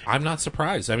 Mm-hmm. I'm not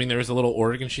surprised. I mean, there was a little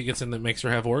organ she gets in that makes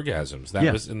her have orgasms.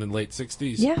 That was in the late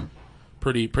 '60s. Yeah.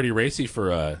 Pretty racy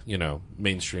for a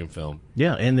mainstream film.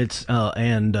 Yeah, and it's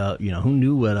who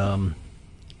knew what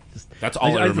That's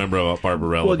all I remember about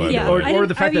Barbarella. Or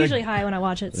the fact I'm usually high when I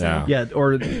watch it. So. Yeah.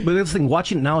 But this thing,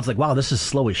 watching it now, it's like, wow, this is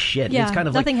slow as shit. Yeah, it's kind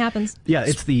of nothing happens. Yeah,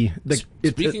 it's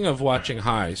Speaking of watching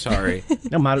high, sorry.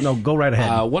 No, go right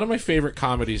ahead. One of my favorite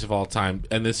comedies of all time,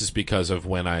 and this is because of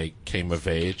when I came of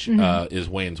age, is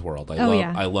Wayne's World.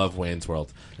 I love Wayne's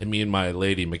World. And me and my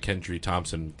lady, Mackenzie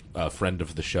Thompson, a friend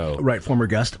of the show, right, former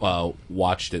guest,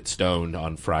 watched it stoned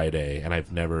on Friday, and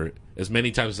I've never. As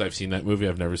many times as I've seen that movie,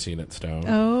 I've never seen it stoned.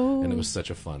 Oh, and it was such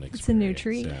a fun experience. It's a new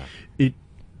treat. Yeah.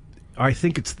 I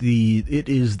think it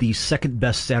is the second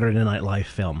best Saturday Night Live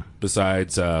film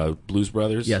besides Blues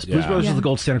Brothers. Yes, Blues Brothers is the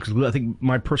gold standard because I think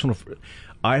my personal,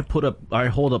 I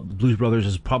hold up Blues Brothers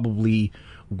as probably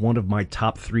one of my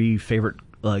top 3 favorite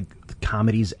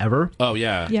comedies ever. Oh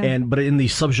yeah. But in the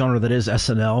subgenre that is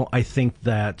SNL, I think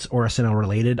that, or SNL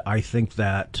related, I think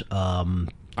that.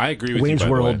 I agree with Wayne's you.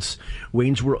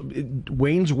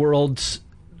 Wayne's World's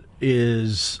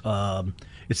is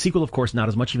its sequel, of course, not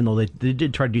as much, even though they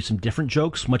did try to do some different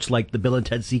jokes, much like the Bill and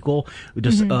Ted sequel,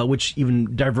 which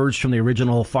even diverged from the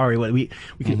original far away. We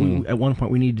at one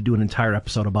point we need to do an entire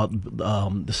episode about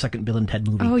the second Bill and Ted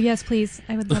movie. Oh yes, please,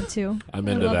 I would love to. I'm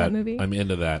into that movie. I'm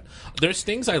into that. There's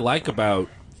things I like about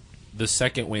the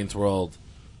second Wayne's World,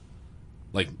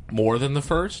 like more than the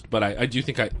first, but I do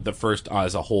think the first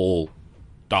as a whole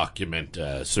document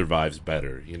survives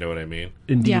better. You know what I mean?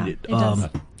 Indeed. Yeah, it does.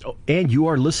 And you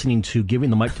are listening to Giving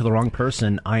the Mic to the Wrong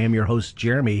Person. I am your host,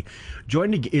 Jeremy.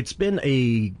 It's been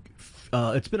a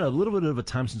little bit of a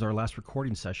time since our last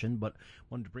recording session, but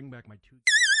wanted to bring back my two.